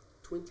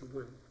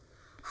 21.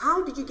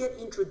 How did you get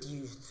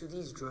introduced to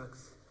these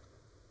drugs?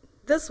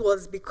 This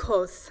was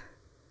because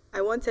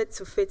I wanted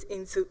to fit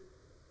into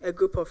a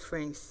group of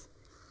friends.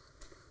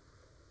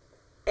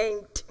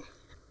 And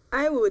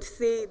I would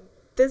say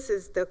this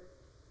is the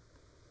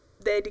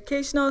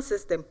educational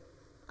system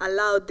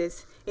allowed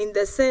this in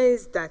the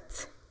sense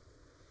that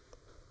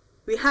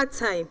we had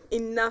time,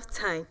 enough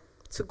time,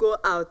 to go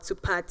out to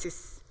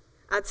parties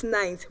at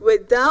night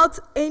without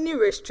any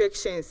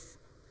restrictions.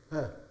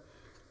 Huh.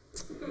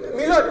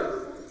 My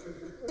Lord,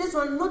 this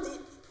one not.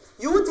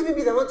 You won't even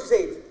be the one to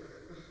say it.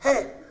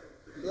 Hey.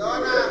 Your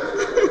Honor,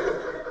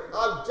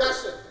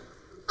 objection.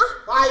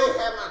 Why you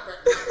here, my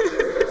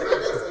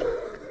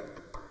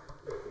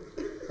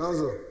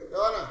Counsel,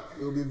 Your Honor.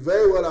 you will be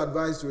very well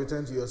advised to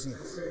return to your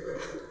seats.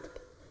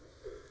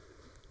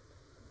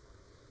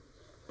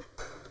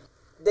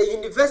 The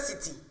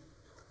university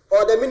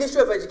or the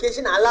Ministry of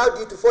Education allowed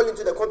you to fall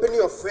into the company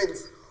of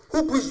friends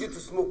who pushed you to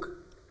smoke.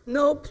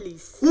 No,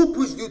 please. Who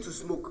pushed you to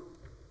smoke?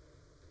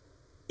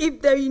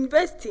 If the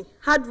university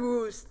had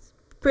rules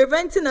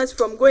preventing us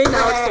from going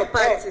out for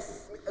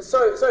parties.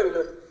 Sorry, my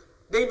Lord.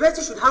 The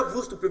university should have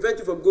rules to prevent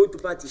you from going to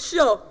parties.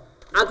 Sure.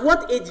 At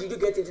what age did you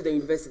get into the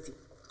university?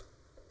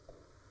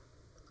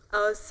 I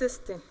was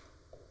 16.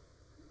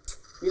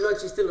 You know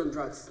she's still on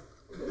drugs.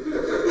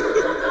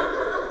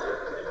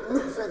 No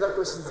further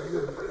questions,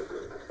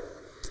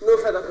 No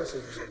further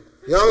questions.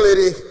 Young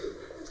lady,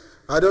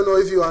 I don't know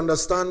if you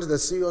understand the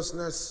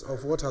seriousness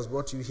of what has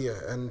brought you here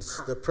and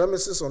the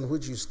premises on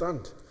which you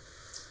stand.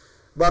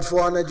 But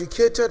for an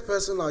educated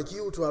person like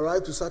you to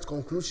arrive to such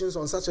conclusions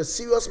on such a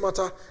serious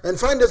matter and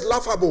find it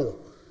laughable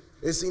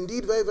is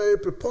indeed very, very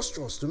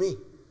preposterous to me.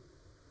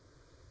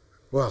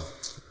 Well,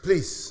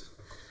 please,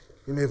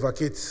 you may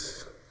vacate.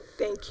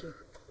 Thank you.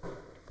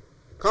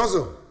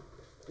 Counsel,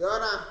 Your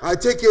Honor. I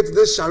take it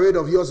this charade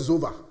of yours is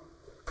over.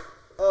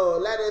 Oh,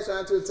 let us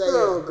want to tell you.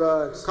 Oh,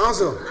 God.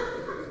 Counsel,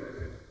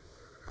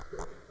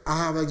 I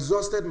have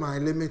exhausted my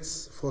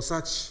limits for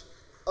such.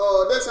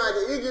 Oh, this one,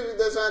 you give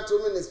this one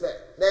 2 minutes back.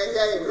 Then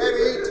hear him. Maybe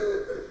you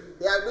too.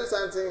 He have do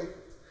something.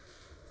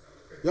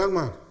 Young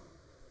man,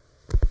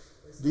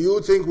 do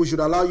you think we should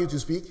allow you to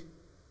speak?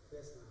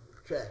 Yes,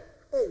 ma'am. Try.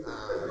 Hey.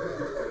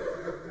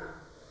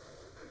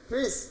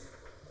 Please.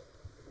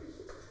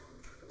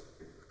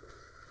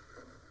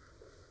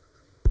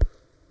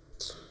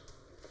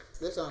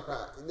 This one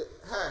cry.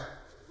 Hi.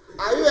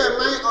 Are you a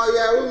man or you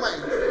are a woman?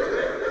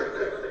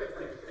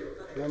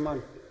 I'm a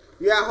man.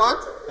 You are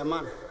what? A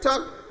man.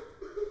 Talk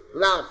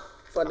loud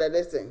for the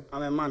listening.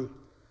 I'm a man.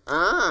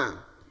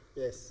 Ah.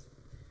 Yes.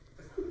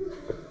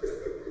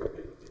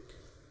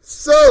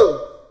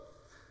 So,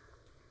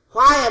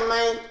 why am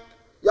I?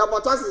 Your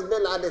bottles is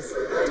big like this.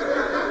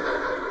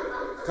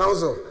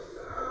 Counsel,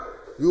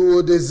 you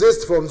will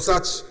desist from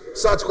such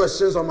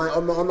questions on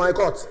my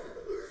court.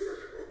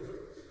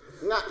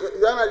 Now,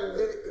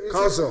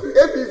 Counsel.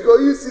 If you go,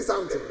 you see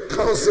something.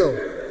 Counsel.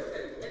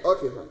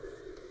 Okay, fine.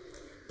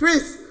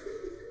 Please,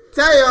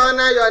 tell your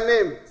Honor your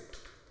name,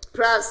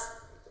 plus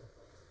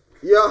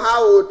your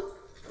household,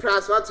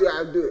 plus what you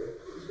are doing.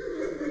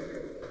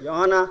 Your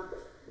Honor,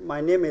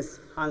 my name is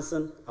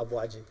Hansen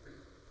Abuaji.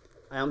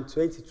 I am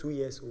 22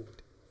 years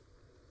old.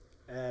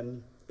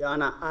 Your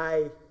Honor,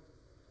 I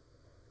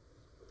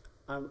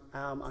am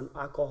an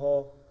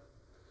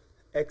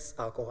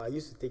ex-alcohol. I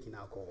used to take in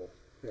alcohol.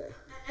 Yeah.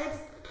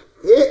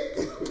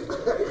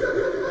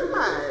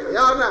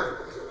 Your Honor,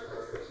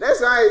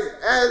 this one is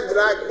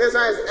S-drug, this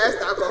one is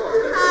S-alcohol.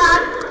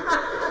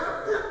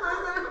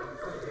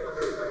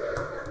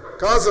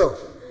 Counsel.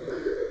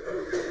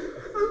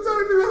 I'm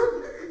sorry, Lord.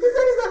 He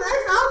said he's an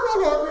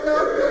ex-alcohol,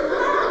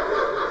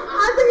 I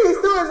think he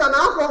still is an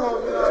alcohol,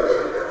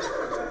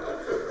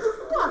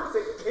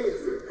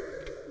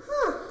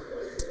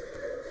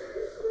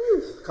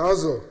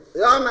 Counsel.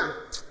 Your Honor.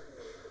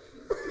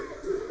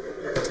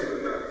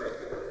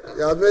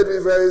 You have made me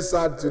very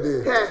sad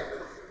today.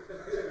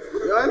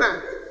 Your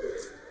Honor.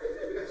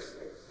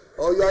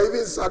 Oh, you are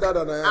even sadder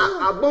than I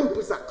am. A bomb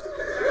pusa.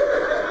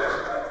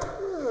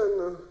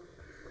 No.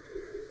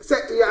 Say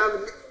you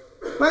have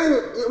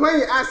when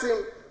you ask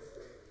him,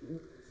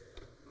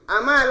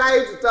 am I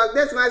allowed to talk?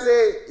 This man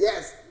say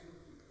yes.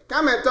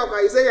 Come and talk,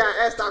 and you say you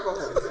are ex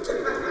alcohol.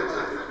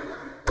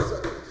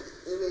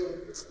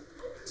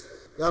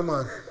 Yeah,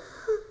 man.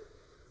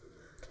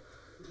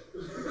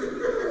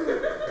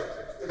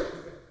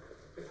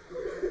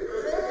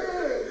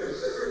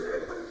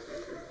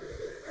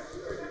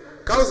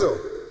 Counsel,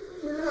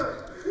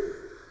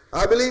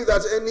 I believe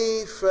that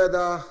any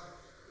further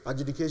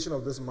adjudication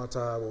of this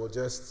matter will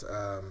just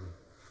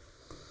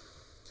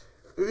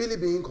really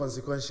be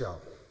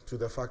inconsequential to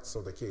the facts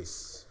of the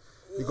case.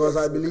 Because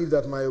I believe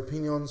that my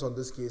opinions on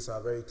this case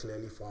are very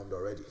clearly formed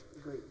already.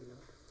 Great.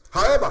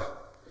 However,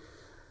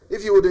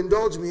 if you would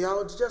indulge me, I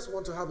would just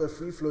want to have a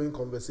free-flowing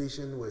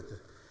conversation with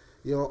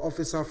your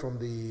officer from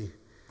the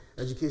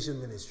Education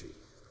Ministry.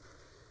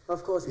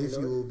 Of course, if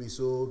you will be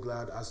so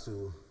glad as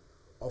to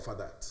offer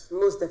that.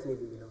 Most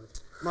definitely, my lord.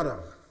 Madam,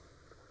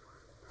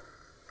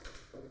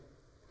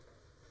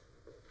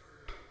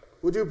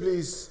 would you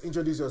please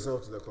introduce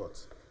yourself to the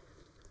court?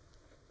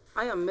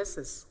 I am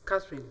Mrs.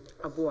 Catherine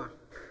Abua.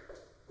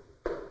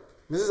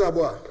 Mrs.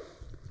 Abua,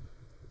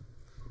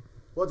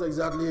 what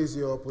exactly is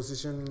your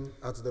position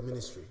at the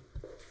ministry?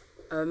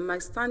 I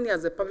stand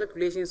as a public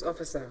relations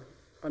officer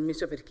on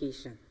Ministry of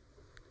Education.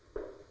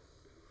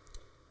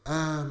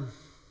 I'm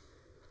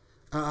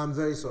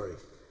very sorry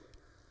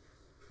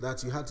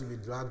that you had to be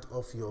dragged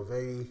off your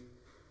very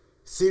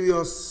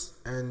serious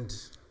and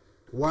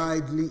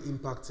widely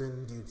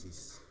impacting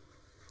duties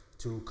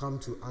to come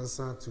to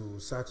answer to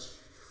such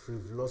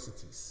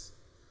frivolosities.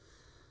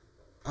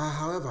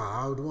 However,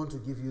 I would want to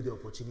give you the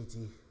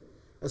opportunity,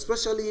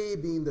 especially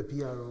being the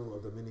PRO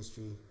of the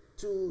ministry,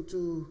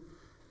 to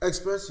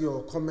express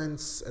your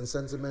comments and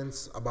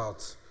sentiments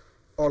about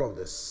all of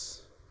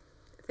this.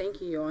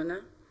 Thank you, Your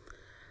Honor.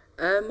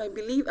 I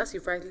believe, as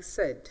you rightly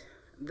said,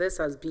 this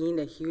has been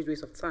a huge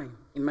waste of time,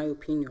 in my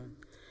opinion,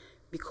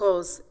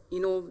 because,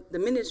 the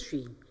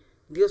ministry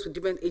deals with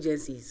different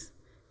agencies,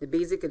 the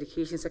basic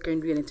education,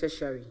 secondary, and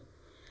tertiary.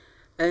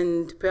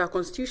 And per our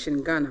constitution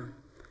in Ghana,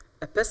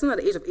 a person at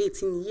the age of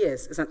 18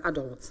 years is an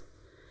adult.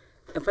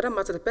 And for that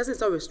matter, the person is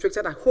not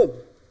restricted at home.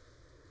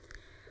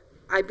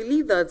 I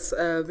believe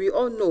that we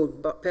all know,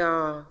 but per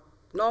our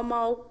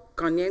normal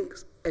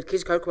Ghanaian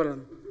education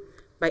curriculum,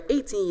 by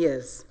 18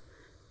 years,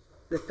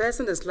 the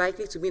person is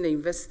likely to be in a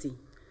university,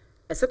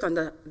 except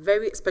under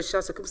very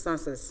special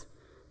circumstances,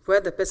 where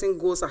the person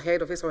goes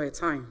ahead of his or her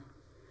time.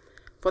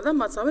 For that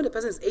matter, when the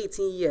person is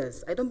 18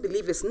 years, I don't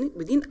believe it's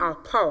within our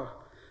power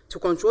to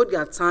control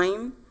their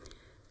time,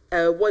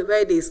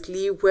 where they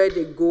sleep, where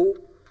they go.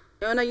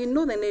 And that in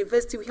the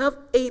university, we have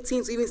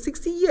 18 to even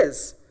 60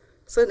 years.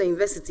 So in the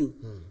university,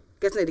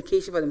 getting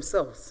education for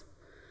themselves.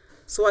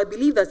 So I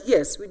believe that,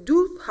 yes, we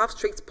do have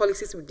strict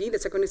policies within the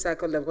secondary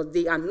cycle level, because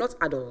they are not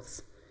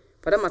adults.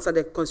 For that matter,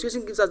 the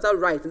Constitution gives us that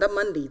right and that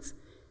mandate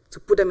to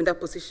put them in that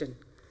position.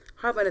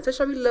 However, at the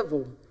tertiary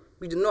level,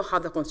 we do not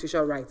have the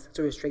constitutional right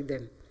to restrict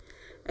them.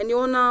 And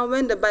Your Honor,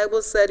 when the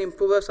Bible said in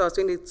Proverbs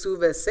 22,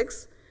 verse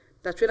 6,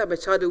 that train up a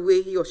child the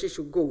way he or she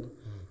should go,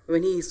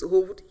 when he is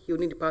old, he will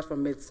not depart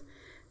from it.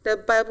 The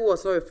Bible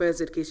was not referring to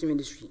the education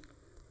ministry.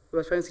 It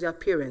was referring to their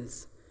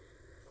parents.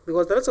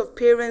 Because there are lots of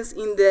parents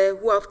in there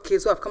who have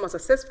kids who have come out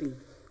successfully,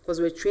 because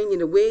they were trained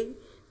in a way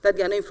that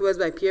they are not influenced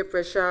by peer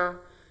pressure,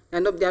 they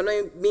are not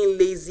being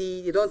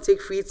lazy, they don't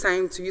take free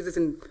time to use it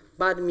in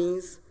bad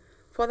means.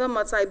 For that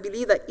matter, I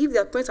believe that if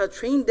their parents have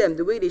trained them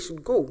the way they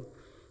should go,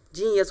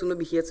 genius will not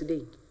be here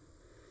today.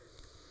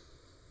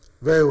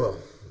 Very well,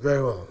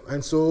 very well.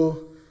 And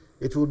so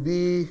it would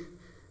be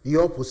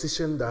your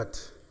position that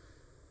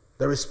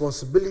the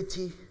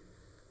responsibility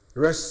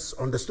rests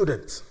on the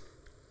student,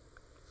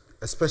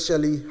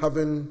 especially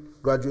having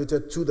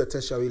graduated to the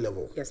tertiary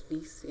level. Yes,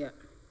 please, yeah.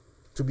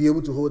 To be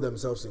able to hold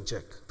themselves in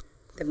check.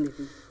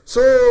 Definitely.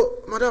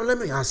 So, Madam, let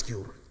me ask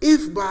you,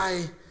 if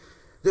by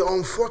the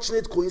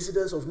unfortunate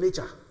coincidence of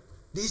nature,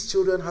 these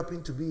children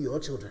happen to be your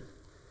children,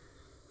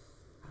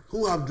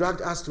 who have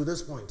dragged us to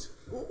this point,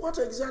 what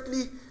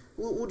exactly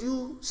would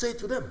you say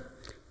to them?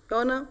 Your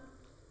Honor,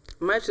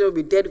 my children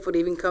will be dead before they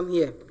even come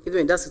here,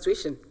 even in that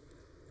situation.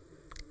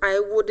 I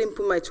wouldn't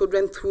put my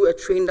children through a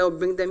train that will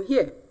bring them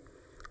here.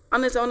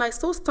 And I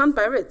still stand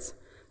by it.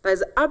 That is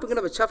the upbringing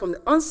of a child from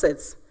the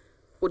onset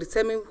will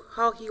determine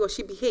how he or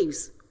she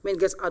behaves when he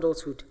gets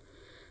adulthood.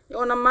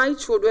 Your Honor, my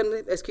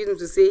children, excuse me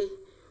to say,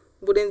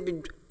 wouldn't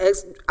be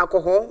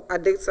ex-alcohol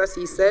addicts, as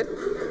he said.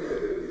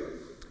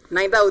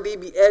 Neither would they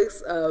be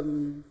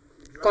ex-convicts,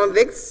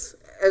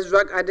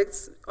 ex-drug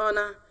addicts.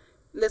 Honor,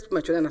 let's put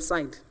my children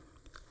aside,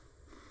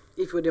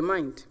 if you don't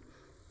mind.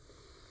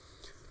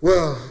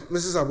 Well,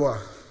 Mrs. Abua,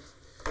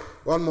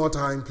 one more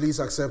time, please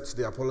accept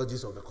the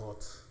apologies of the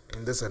court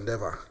in this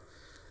endeavor.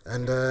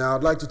 And I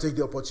would like to take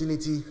the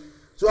opportunity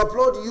to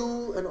applaud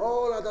you and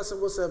all other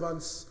civil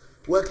servants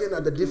working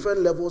at the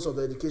different levels of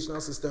the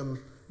educational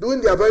system, doing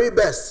their very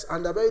best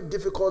under very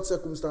difficult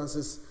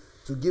circumstances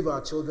to give our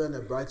children a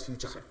bright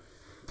future.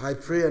 I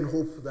pray and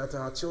hope that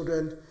our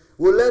children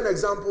will learn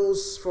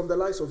examples from the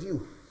likes of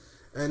you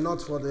and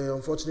not for the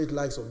unfortunate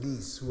likes of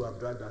these who have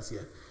dragged us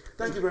here.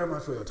 Thank you very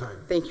much for your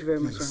time. Thank you very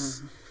much.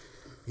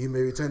 You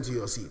may return to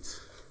your seat.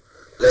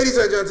 Ladies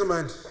and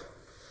gentlemen,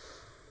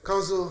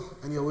 counsel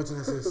and your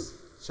witnesses,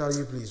 shall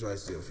you please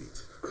rise to your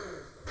feet? All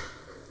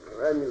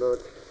right, my lord.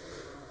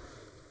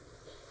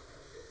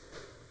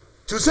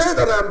 To say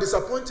that I am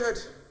disappointed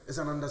is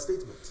an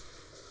understatement.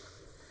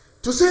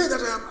 To say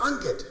that I am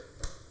angered,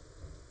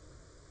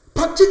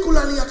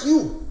 particularly at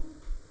you,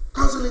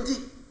 Counsel Inti,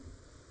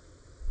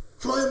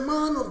 for a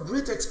man of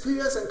great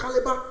experience and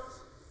caliber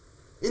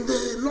in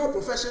the law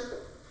profession,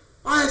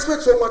 I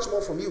expect so much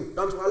more from you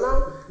than to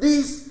allow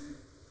these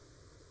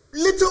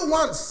little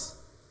ones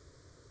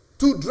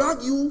to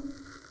drag you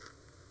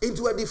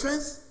into a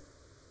defense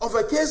of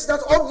a case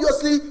that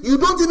obviously you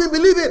don't even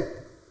believe in.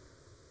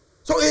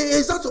 So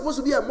is that supposed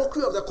to be a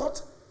mockery of the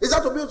court? Is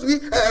that supposed to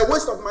be a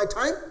waste of my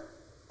time?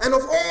 And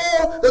of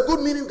all the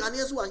good-meaning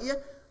Ghanaians who are here,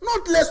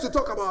 not less to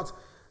talk about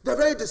the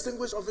very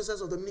distinguished officers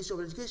of the Ministry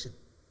of Education.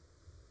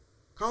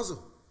 Counsel,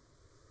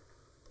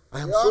 I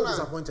am so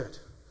disappointed.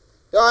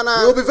 Your Honor.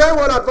 You will be very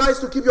well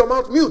advised to keep your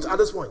mouth mute at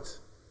this point,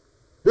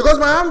 because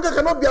my anger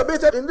cannot be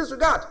abated in this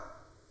regard.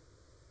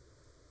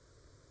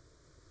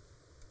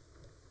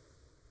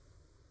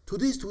 To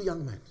these two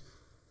young men,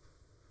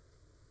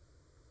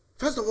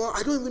 first of all,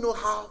 I don't even know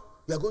how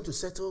you are going to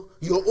settle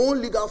your own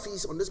legal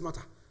fees on this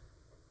matter.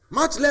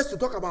 Much less to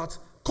talk about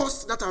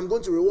costs that I'm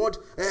going to award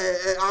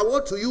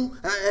to you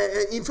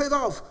in favor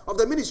of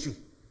the ministry.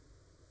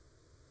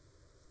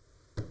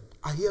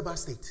 I hereby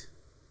state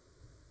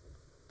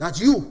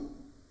that you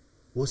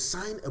will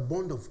sign a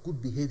bond of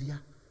good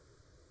behavior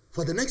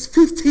for the next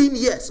 15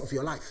 years of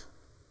your life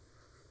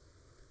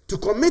to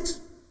commit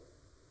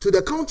to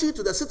the country,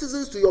 to the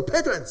citizens, to your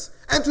parents,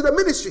 and to the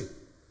ministry,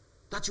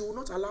 that you will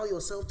not allow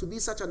yourself to be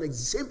such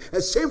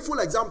a shameful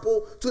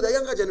example to the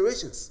younger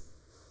generations.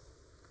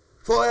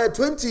 For a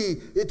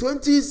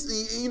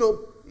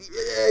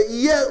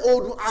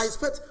 20-year-old, I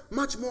expect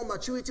much more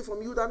maturity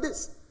from you than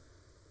this.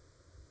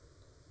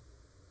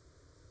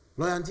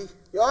 Loyalty,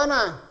 Your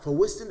Honor, for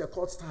wasting the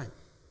court's time,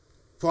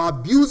 for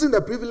abusing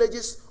the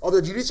privileges of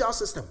the judicial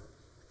system,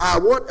 I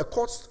award a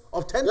cost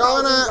of 10,000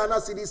 Ghana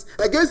cedis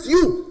against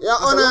you, Your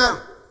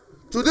Honor,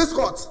 to this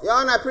court. Your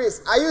Honor,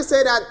 please, are you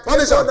saying that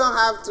people don't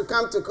have to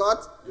come to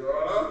court? Your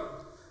Honor.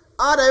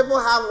 All the people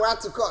have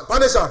right to court.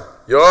 Punisher.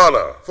 Your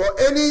Honor. For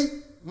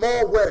any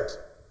more word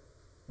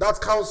that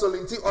Counsel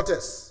Inti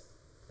utters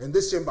in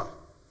this chamber,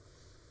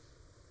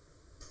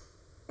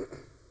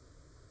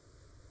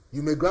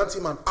 you may grant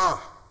him an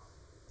hour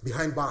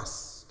behind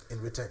bars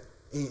in return,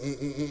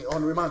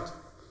 on remand.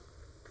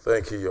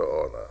 Thank you, Your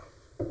Honor.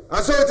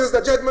 And so it is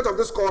the judgment of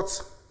this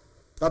court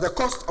that the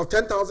cost of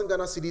 10,000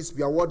 Ghana cedis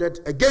be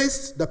awarded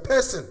against the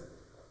person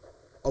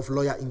of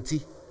Lawyer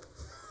Inti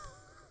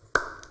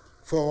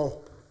for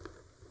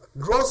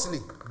grossly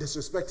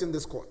disrespecting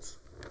this court.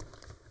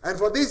 And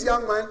for these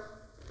young men,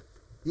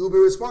 you will be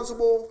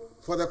responsible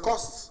for the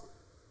costs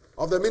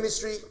of the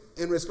ministry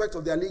in respect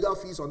of their legal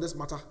fees on this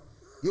matter.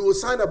 You will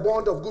sign a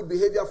bond of good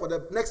behavior for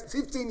the next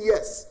 15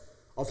 years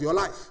of your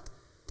life.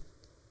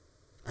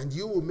 And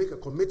you will make a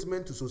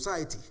commitment to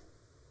society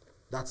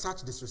that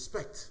such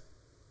disrespect,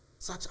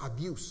 such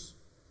abuse,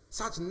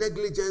 such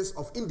negligence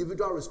of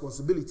individual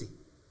responsibility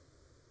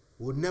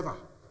will never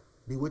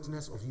be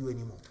witness of you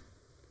anymore.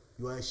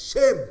 You are a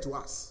shame to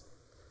us.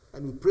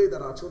 And we pray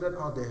that our children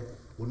out there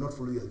will not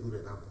follow your good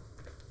example.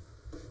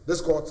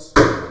 This court is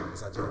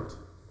adjourned.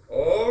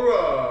 All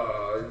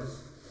right.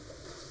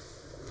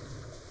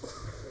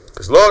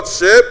 His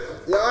Lordship,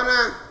 Your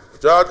Honor,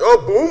 Judge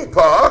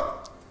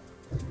Obumpa,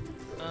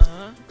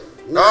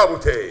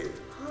 Nabute.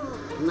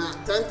 nah,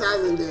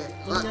 10,000 there.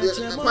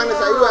 Punisher,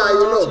 you are,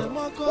 you know.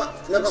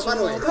 What? Never fun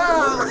away.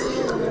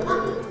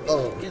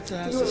 Oh. You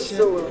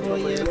so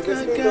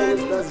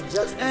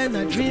and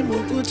a dream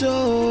of good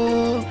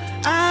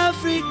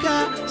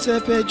Africa,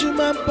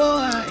 Sepejuma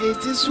Boa,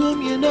 it is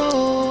whom you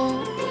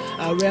know.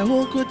 A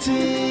rehukuti,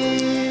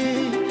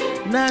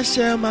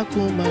 Nasha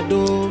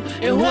Makumado,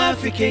 and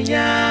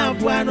Wafikenya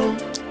Buano,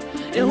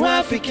 and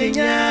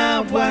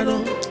Wafikenya Buano,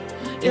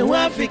 and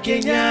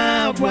Wafikenya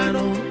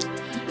Buano,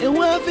 and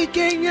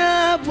Wafikenya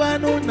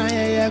Buano,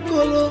 Naya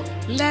Kolo.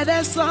 Let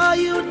us all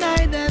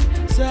unite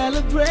and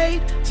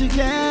celebrate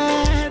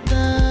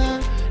together.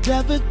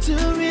 The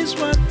victory is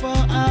won for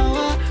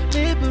our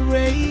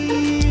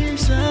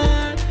liberation.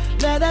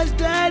 Let us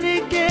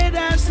dedicate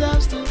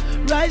ourselves to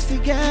rise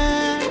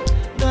together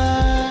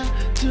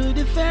to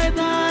defend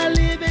our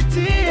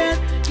liberty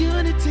and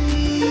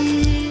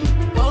unity.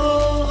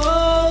 Oh,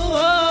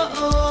 oh, oh,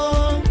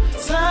 oh,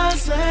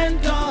 sons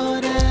and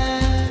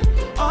daughters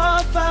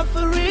of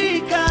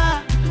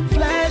Africa,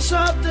 flesh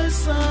of the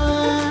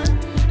sun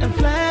and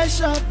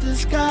flesh of the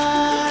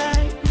sky.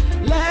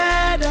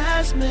 Let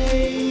us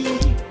make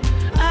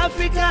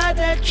Africa,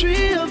 the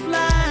tree of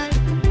life.